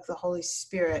guidance of the Holy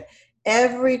Spirit.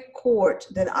 Every court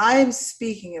that I'm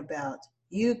speaking about,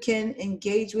 you can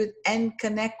engage with and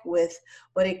connect with,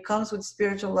 but it comes with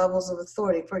spiritual levels of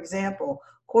authority. For example,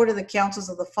 Court of the Councils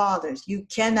of the Fathers. You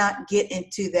cannot get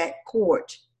into that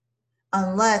court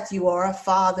unless you are a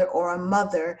father or a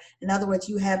mother. In other words,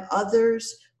 you have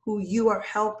others who you are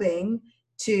helping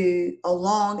to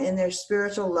along in their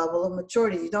spiritual level of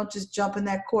maturity. You don't just jump in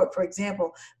that court. For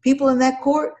example, people in that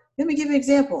court, let me give you an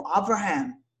example.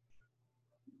 Abraham.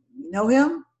 You know him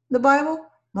in the Bible?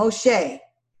 Moshe.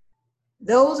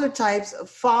 Those are types of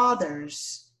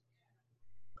fathers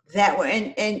that were,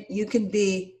 and you can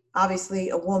be obviously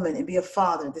a woman and be a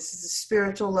father. This is a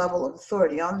spiritual level of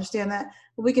authority. Y'all understand that?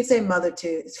 But we can say mother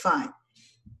too. It's fine.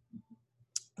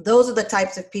 Those are the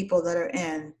types of people that are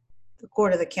in the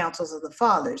Court of the Councils of the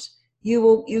Fathers.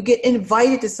 You get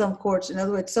invited to some courts. In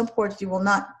other words, some courts you will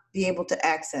not be able to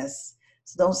access.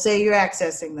 So don't say you're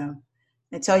accessing them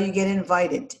until you get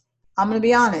invited. I'm going to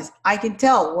be honest. I can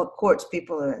tell what courts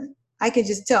people are in. I can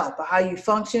just tell by how you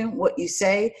function, what you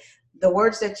say, the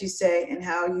words that you say, and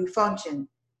how you function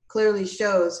clearly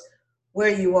shows where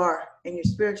you are in your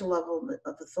spiritual level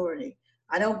of authority.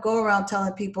 I don't go around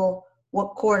telling people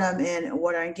what court I'm in and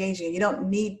what I'm engaging in. You don't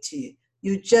need to.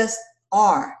 You just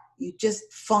are. You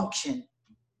just function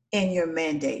in your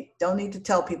mandate. Don't need to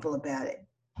tell people about it.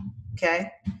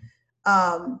 Okay?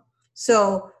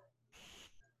 So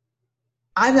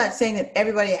I'm not saying that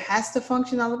everybody has to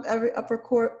function out of every upper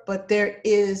court, but there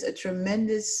is a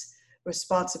tremendous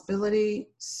responsibility,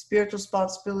 spiritual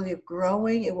responsibility of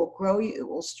growing. It will grow you. It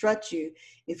will stretch you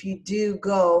if you do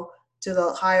go to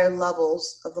the higher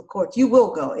levels of the court. You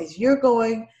will go. If you're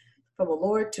going from a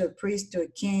lord to a priest to a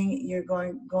king, you're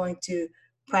going to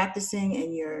practicing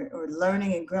and or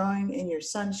learning and growing in your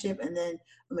sonship, and then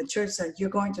a mature son, you're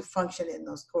going to function in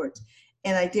those courts.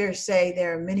 And I dare say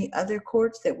there are many other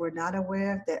courts that we're not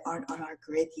aware of that aren't on our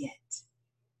grid yet.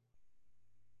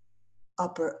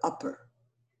 Upper.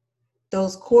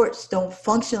 Those courts don't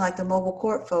function like the mobile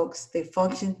court, folks. They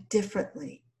function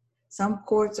differently. Some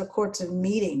courts are courts of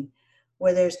meeting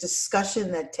where there's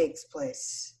discussion that takes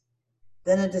place.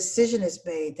 Then a decision is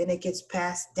made. Then it gets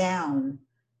passed down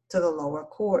to the lower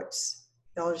courts.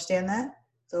 Y'all understand that?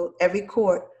 So every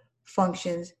court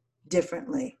functions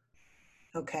differently.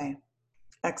 Okay.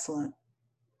 Excellent.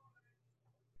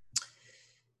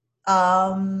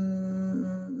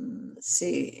 Let's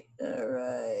see. All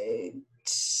right.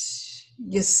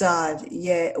 Yasod.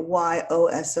 Yeah.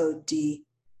 Y-O-S-O-D.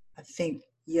 I think.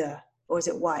 Yeah. Or is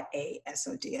it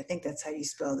Y-A-S-O-D? I think that's how you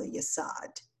spell the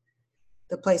Yasod.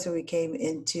 The place where we came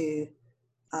into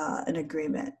an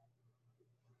agreement.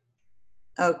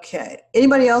 Okay.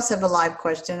 Anybody else have a live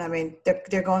question? I mean,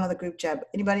 they're going on the group chat.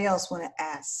 Anybody else want to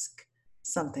ask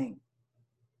something?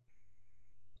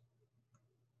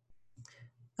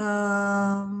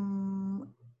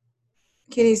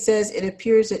 Kenny says, it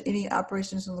appears that any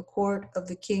operations in the court of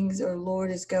the kings or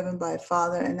lord is governed by a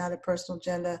father and not a personal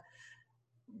agenda,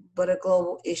 but a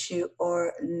global issue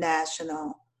or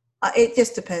national. It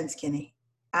just depends, Kenny.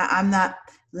 I'm not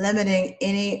limiting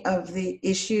any of the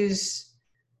issues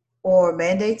or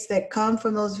mandates that come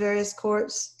from those various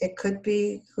courts. It could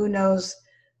be, who knows,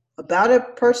 about a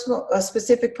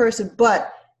specific person,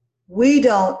 but we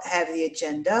don't have the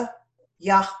agenda.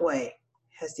 Yahweh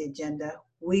has the agenda.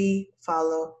 We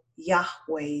follow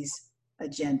Yahweh's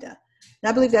agenda. And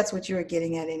I believe that's what you were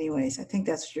getting at anyways. I think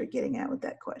that's what you're getting at with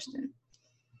that question.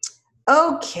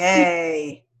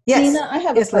 Okay. Yes. Nina, I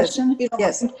have a question.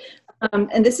 Yes.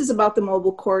 And this is about the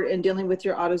mobile court and dealing with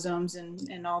your autosomes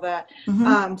and all that.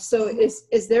 Mm-hmm. So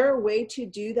is there a way to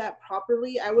do that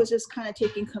properly? I was just kind of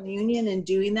taking communion and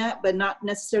doing that, but not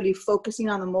necessarily focusing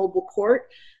on the mobile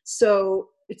court. So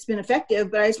it's been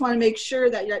effective, but I just want to make sure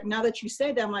that now that you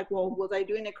said that, I'm like, well, was I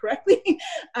doing it correctly?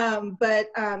 But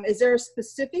is there a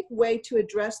specific way to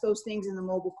address those things in the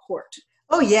mobile court?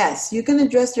 Oh, yes. You can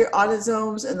address your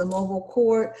autosomes in the mobile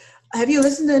court. Have you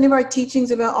listened to any of our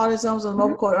teachings about autosomes on the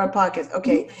mobile court or our podcast?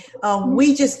 Okay.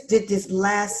 We just did this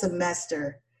last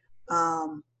semester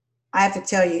I have to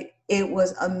tell you, it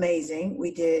was amazing.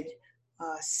 We did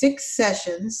 6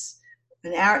 sessions,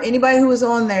 an hour. Anybody who was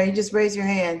on there, you just raise your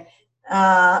hand.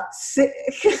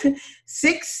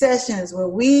 6 sessions where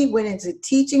we went into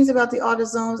teachings about the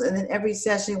autosomes, and then every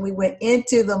session we went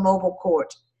into the mobile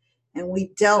court, and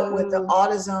we dealt with the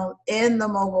autosome in the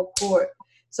mobile court.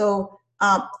 So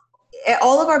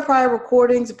all of our prior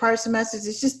recordings, the prior semesters,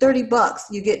 it's just $30.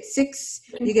 You get 6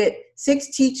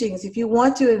 teachings. If you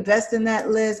want to invest in that,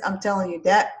 Liz, I'm telling you,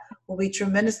 that will be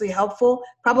tremendously helpful,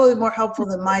 probably more helpful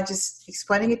than my just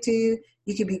explaining it to you.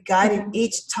 You can be guided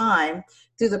each time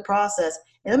through the process.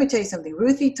 And let me tell you something.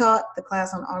 Ruthie taught the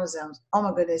class on autosomes. Oh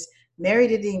my goodness. Mary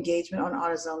did the engagement on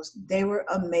autosomes. They were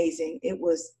amazing. It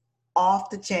was off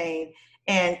the chain.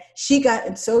 And she got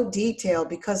in so detailed,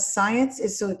 because science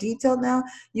is so detailed now.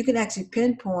 You can actually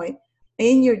pinpoint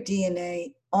in your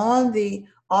DNA on the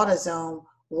autosome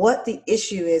what the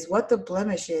issue is, what the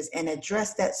blemish is, and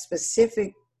address that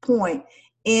specific point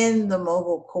in the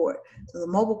mobile court. So the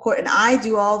mobile court, and I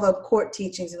do all the court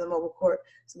teachings in the mobile court.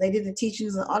 So they did the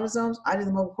teachings of the autosomes, I do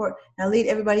the mobile court, and I lead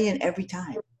everybody in every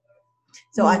time.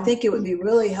 So I think it would be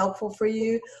really helpful for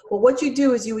you. Well, what you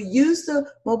do is you would use the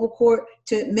mobile court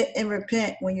to admit and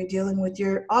repent when you're dealing with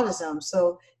your autosome.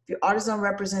 So if your autosome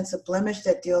represents a blemish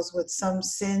that deals with some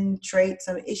sin trait,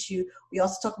 some issue, we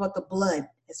also talk about the blood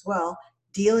as well.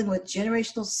 Dealing with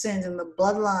generational sins in the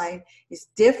bloodline is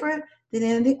different than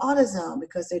in the autosome,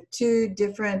 because they're 2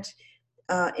 different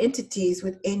entities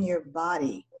within your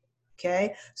body.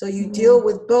 Okay, so you deal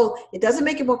with both. It doesn't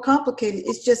make it more complicated.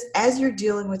 It's just, as you're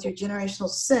dealing with your generational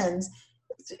sins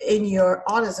in your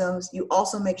autosomes, you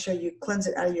also make sure you cleanse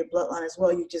it out of your bloodline as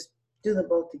well. You just do them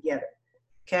both together.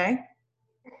 Okay.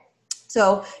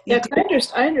 So I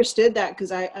understood that,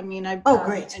 because I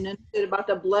great. and understood about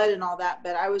the blood and all that,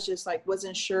 but I was just like,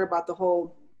 wasn't sure about the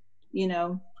whole,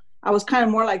 I was kind of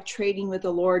more like trading with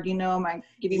the Lord, my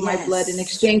giving my blood in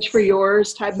exchange for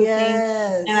yours type of thing.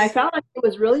 And I found like it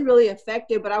was really, really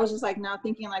effective, but I was just like now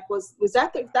thinking like, was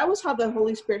that that was how the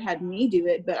Holy Spirit had me do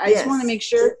it. But I just want to make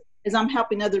sure, as I'm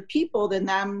helping other people, then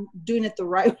I'm doing it the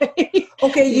right way.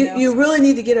 Okay, you really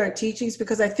need to get our teachings,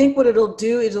 because I think what it'll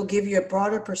do is it'll give you a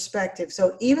broader perspective.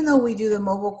 So even though we do the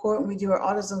mobile court and we do our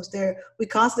autosomes there, we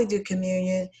constantly do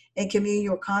communion, and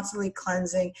communion we're constantly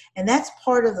cleansing, and that's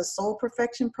part of the soul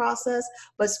perfection process.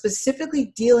 But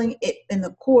specifically dealing it in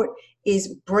the court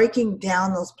is breaking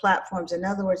down those platforms. In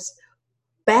other words,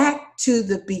 back to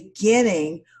the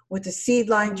beginning with the seed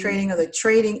line trading, or the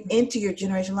trading into your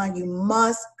generation line, you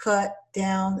must cut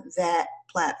down that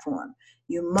platform.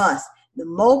 You must. The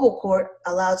mobile court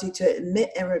allows you to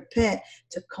admit and repent,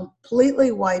 to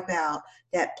completely wipe out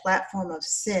that platform of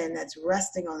sin that's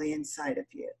resting on the inside of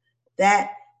you.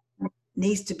 That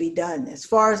needs to be done. As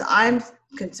far as I'm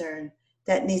concerned,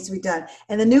 that needs to be done.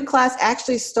 And the new class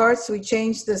actually starts, we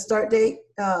changed the start date,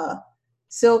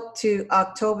 Silk, to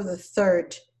October the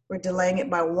 3rd. We're delaying it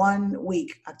by 1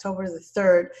 week, October the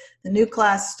 3rd. The new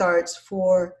class starts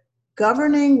for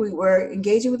governing. We were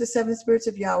engaging with the 7 spirits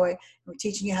of Yahweh. We're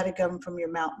teaching you how to govern from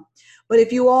your mountain. But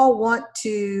if you all want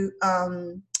to,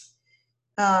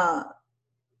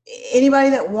 anybody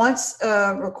that wants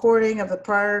a recording of the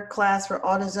prior class for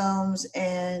autosomes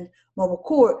and mobile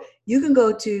court, you can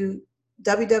go to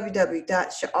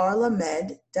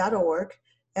www.shaarlamed.org,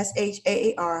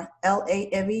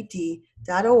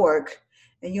 SHAARLAMED.org.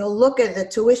 And you'll look at the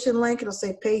tuition link. It'll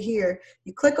say pay here.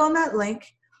 You click on that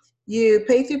link. You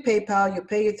pay through PayPal. You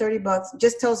pay your $30.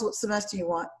 Just tell us what semester you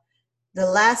want. The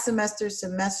last semester,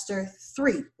 semester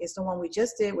 3, is the one we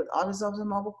just did with autosomes and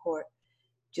mobile court.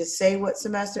 Just say what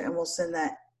semester, and we'll send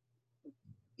that.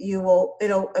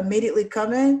 It'll immediately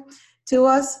come in to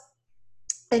us,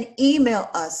 and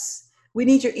email us. We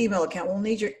need your email account. We'll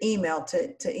need your email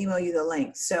to email you the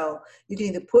link. So you can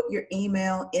either put your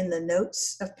email in the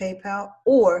notes of PayPal,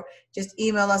 or just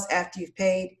email us after you've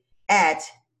paid at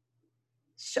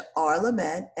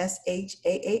shaarlamed,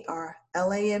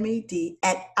 SHAARLAMED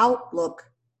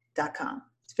 @outlook.com.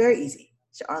 It's very easy.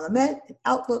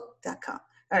 shaarlamed@outlook.com.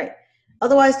 All right.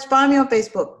 Otherwise, find me on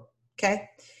Facebook. Okay.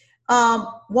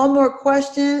 One more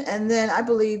question, and then I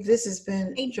believe this has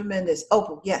been tremendous.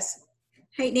 Opal, yes.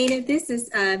 Hey, Nina, this is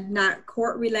not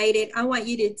court related. I want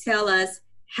you to tell us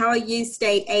how you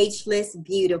stay ageless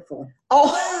beautiful.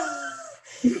 Oh,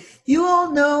 you all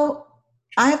know,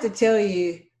 I have to tell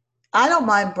you, I don't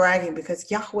mind bragging, because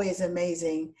Yahweh is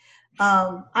amazing.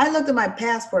 I looked at my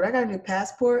passport. I got a new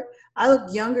passport. I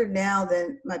look younger now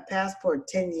than my passport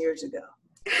 10 years ago.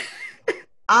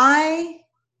 I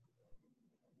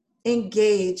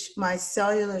engage my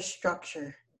cellular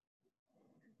structure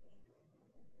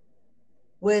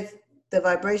with the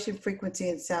vibration, frequency,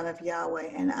 and sound of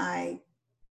Yahweh, and I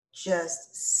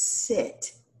just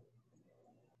sit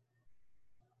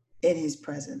in his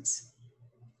presence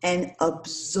and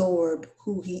absorb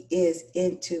who he is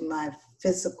into my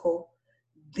physical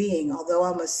being, although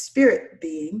I'm a spirit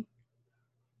being.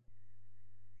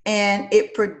 And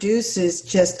it produces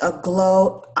just a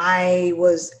glow. I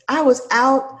was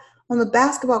out on the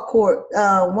basketball court.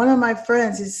 One of my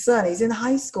friends, his son, he's in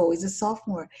high school. He's a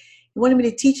sophomore. He wanted me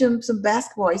to teach him some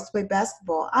basketball. I used to play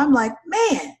basketball. I'm like,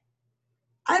 man,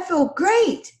 I feel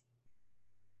great.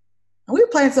 And we were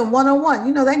playing some one-on-one.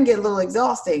 You know, that can get a little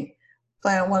exhausting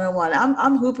playing one-on-one.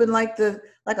 I'm hooping like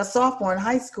a sophomore in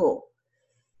high school.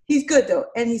 He's good though,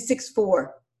 and he's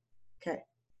 6'4". Okay,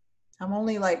 I'm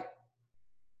only like,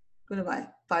 what am I?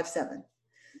 5'7".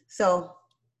 So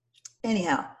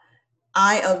anyhow,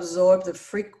 I absorb the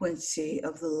frequency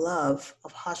of the love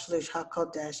of Hashlush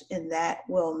HaKodesh, and that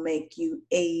will make you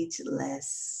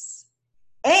ageless.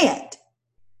 And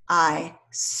I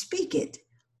speak it.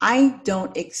 I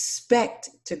don't expect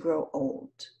to grow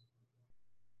old.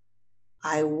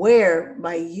 I wear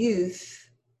my youth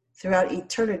throughout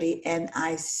eternity, and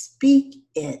I speak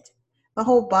it. My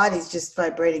whole body's just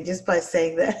vibrating just by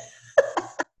saying that.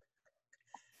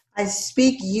 I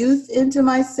speak youth into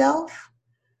myself.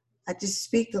 I just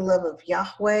speak the love of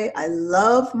Yahweh. I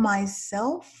love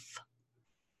myself,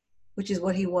 which is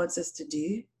what he wants us to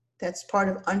do. That's part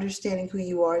of understanding who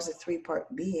you are as a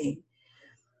three-part being.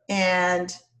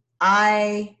 And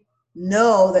I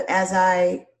know that as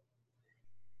I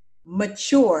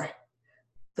mature,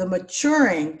 the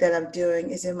maturing that I'm doing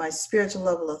is in my spiritual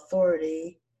level of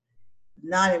authority,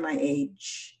 not in my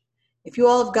age. If you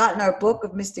all have gotten our book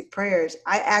of mystic prayers,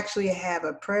 I actually have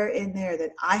a prayer in there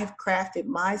that I have crafted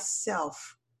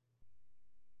myself.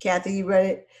 Kathy, you read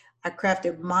it? I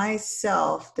crafted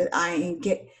myself that I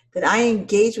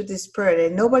engage with this prayer,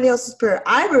 and nobody else's prayer.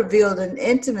 I revealed an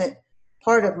intimate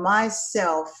part of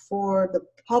myself for the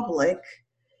public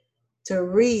to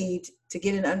read, to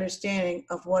get an understanding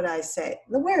of what I say.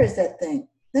 Where is that thing?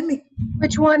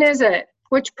 Which one is it?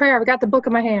 Which prayer? I've got the book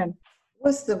in my hand.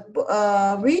 What's the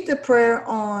read the prayer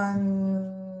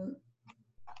on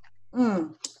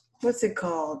what's it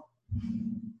called?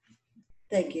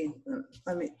 Thank you.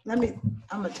 Let me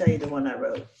I'm gonna tell you the one I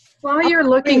wrote. While you're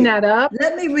looking that up,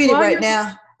 let me read it right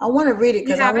now. I want to read it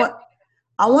because I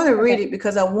want to read it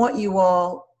because I want you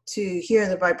all to hear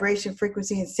the vibration,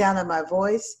 frequency, and sound of my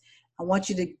voice. I want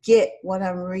you to get what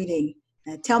I'm reading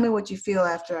and tell me what you feel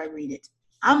after I read it.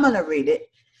 I'm gonna read it,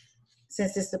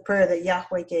 since it's the prayer that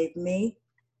Yahweh gave me.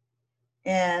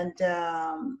 And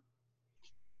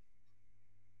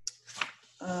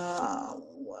well,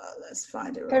 let's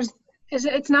find it.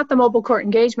 It's not the mobile court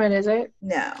engagement, is it?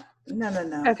 No.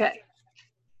 Okay.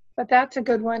 But that's a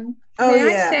good one. Oh,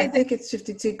 yeah, I think it's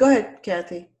 52. Go ahead,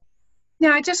 Kathy.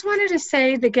 Now, I just wanted to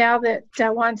say the gal that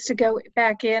wants to go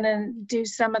back in and do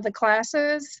some of the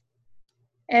classes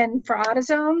and for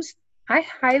autosomes, I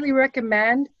highly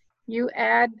recommend you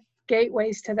add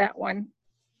gateways to that one.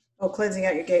 Oh, cleansing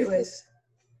out your gateways?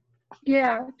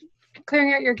 Yeah,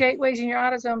 clearing out your gateways and your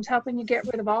autosomes, helping you get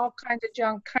rid of all kinds of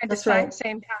junk at the same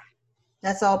time.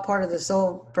 That's all part of the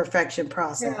soul perfection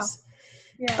process.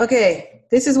 Yeah. Okay,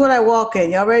 this is what I walk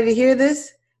in. Y'all ready to hear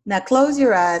this? Now close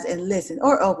your eyes and listen,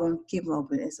 or open. Keep them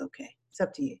open. It's okay. It's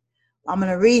up to you. I'm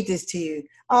going to read this to you.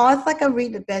 Oh, it's like I'm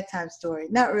reading a bedtime story.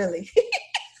 Not really.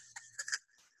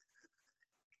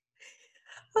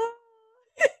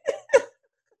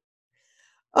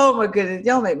 Oh my goodness,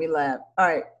 y'all make me laugh. All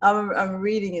right, I'm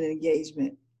reading an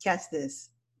engagement. Catch this.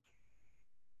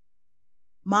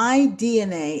 My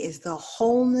DNA is the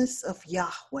wholeness of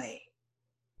Yahweh.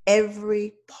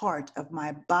 Every part of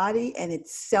my body and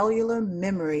its cellular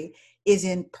memory is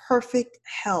in perfect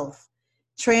health,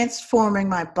 transforming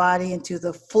my body into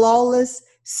the flawless,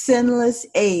 sinless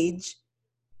age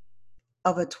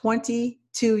of a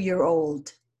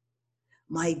 22-year-old.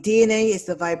 My DNA is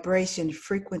the vibration,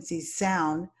 frequency,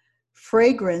 sound,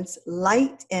 fragrance,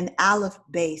 light, and aleph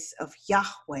base of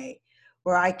Yahweh,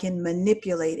 where I can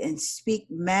manipulate and speak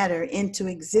matter into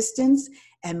existence,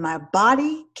 and my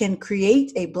body can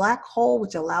create a black hole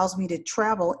which allows me to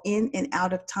travel in and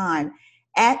out of time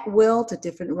at will to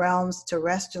different realms,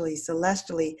 terrestrially,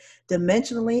 celestially,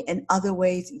 dimensionally, and other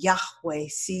ways Yahweh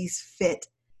sees fit.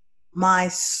 My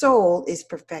soul is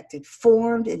perfected,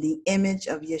 formed in the image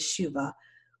of Yeshua,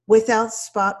 without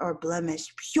spot or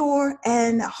blemish, pure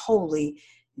and holy,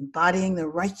 embodying the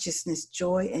righteousness,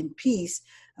 joy, and peace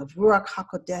of Ruach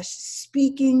HaKodesh,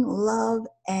 speaking love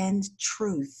and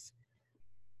truth.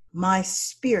 My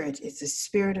spirit is the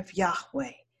spirit of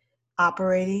Yahweh,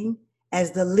 operating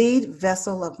as the lead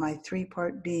vessel of my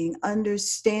three-part being,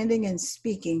 understanding and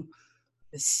speaking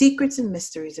the secrets and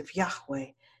mysteries of Yahweh,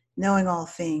 knowing all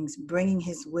things, bringing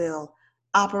his will,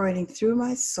 operating through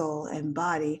my soul and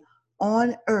body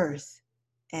on earth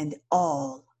and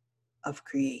all of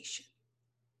creation.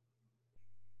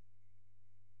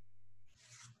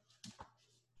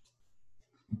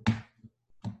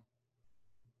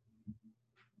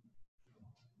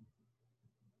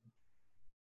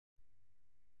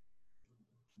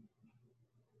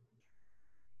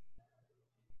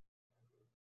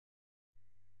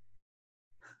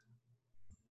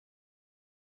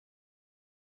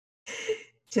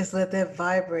 Just let that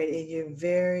vibrate in your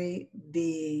very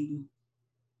being.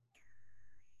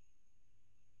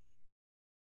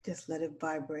 Just let it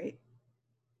vibrate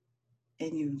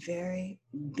in your very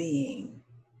being.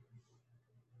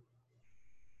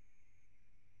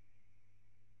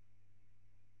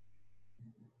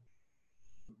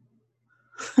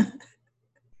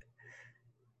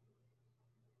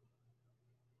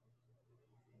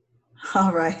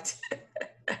 All right.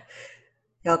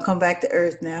 Y'all come back to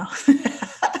earth now.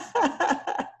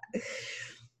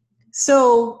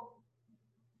 So,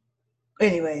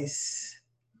 anyways,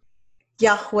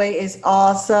 Yahweh is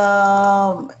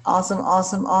awesome. Awesome,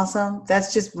 awesome, awesome.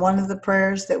 That's just one of the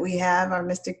prayers that we have, our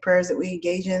mystic prayers that we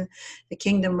engage in the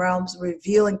kingdom realms,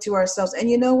 revealing to ourselves. And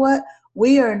you know what?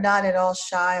 We are not at all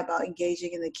shy about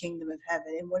engaging in the kingdom of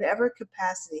heaven in whatever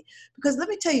capacity. Because let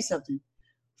me tell you something.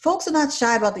 Folks are not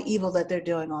shy about the evil that they're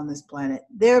doing on this planet.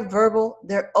 They're verbal.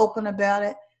 They're open about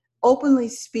it, openly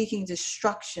speaking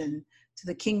destruction to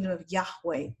the kingdom of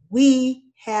Yahweh. We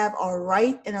have a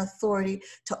right and authority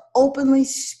to openly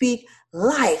speak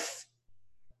life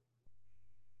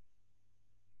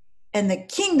and the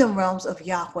kingdom realms of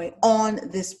Yahweh on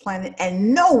this planet.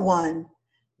 And no one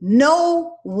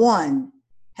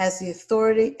has the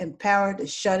authority and power to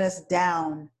shut us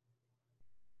down.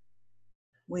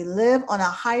 We live on a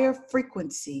higher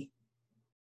frequency,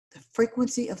 the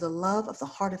frequency of the love of the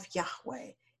heart of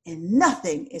Yahweh, and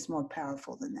nothing is more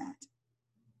powerful than that.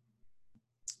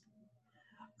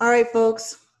 All right,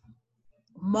 folks,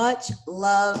 much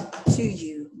love to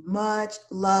you. Much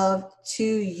love to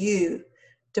you.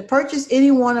 To purchase any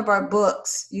one of our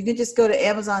books, you can just go to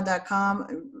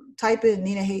Amazon.com, type in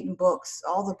Nina Hayton books.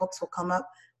 All the books will come up.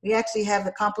 We actually have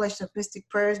the compilation of mystic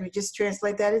prayers. We just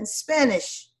translate that in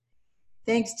Spanish.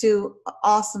 Thanks to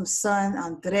awesome son,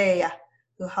 Andrea,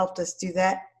 who helped us do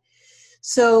that.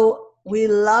 So we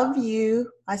love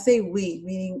you. I say we,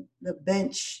 meaning the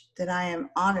bench that I am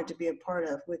honored to be a part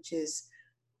of, which is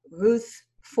Ruth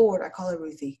Ford, I call her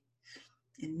Ruthie,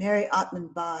 and Mary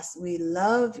Ottman Boss. We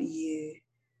love you.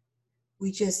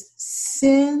 We just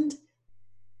send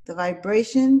the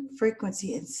vibration,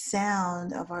 frequency, and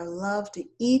sound of our love to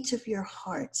each of your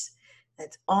hearts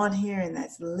that's on here and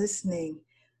that's listening.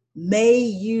 May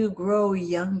you grow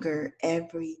younger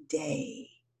every day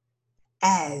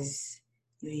as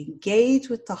you engage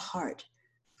with the heart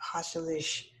of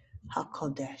Hashalish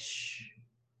HaKodesh.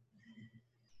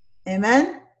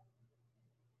 Amen.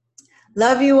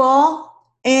 Love you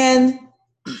all. And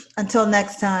until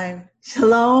next time,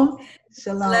 shalom.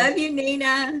 Shalom. Love you,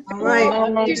 Nina. All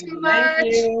right. Thank you so much.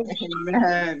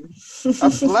 Amen. A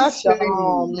blessing.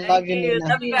 Shalom. Love you, Nina.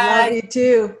 Love you Love guys. you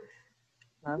too.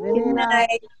 Love Good you, Nina.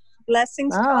 night.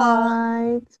 Blessings to all.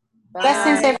 Bye.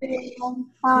 Blessings, Bye. everyone.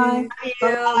 Bye. Thank you.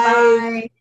 Bye-bye. Bye.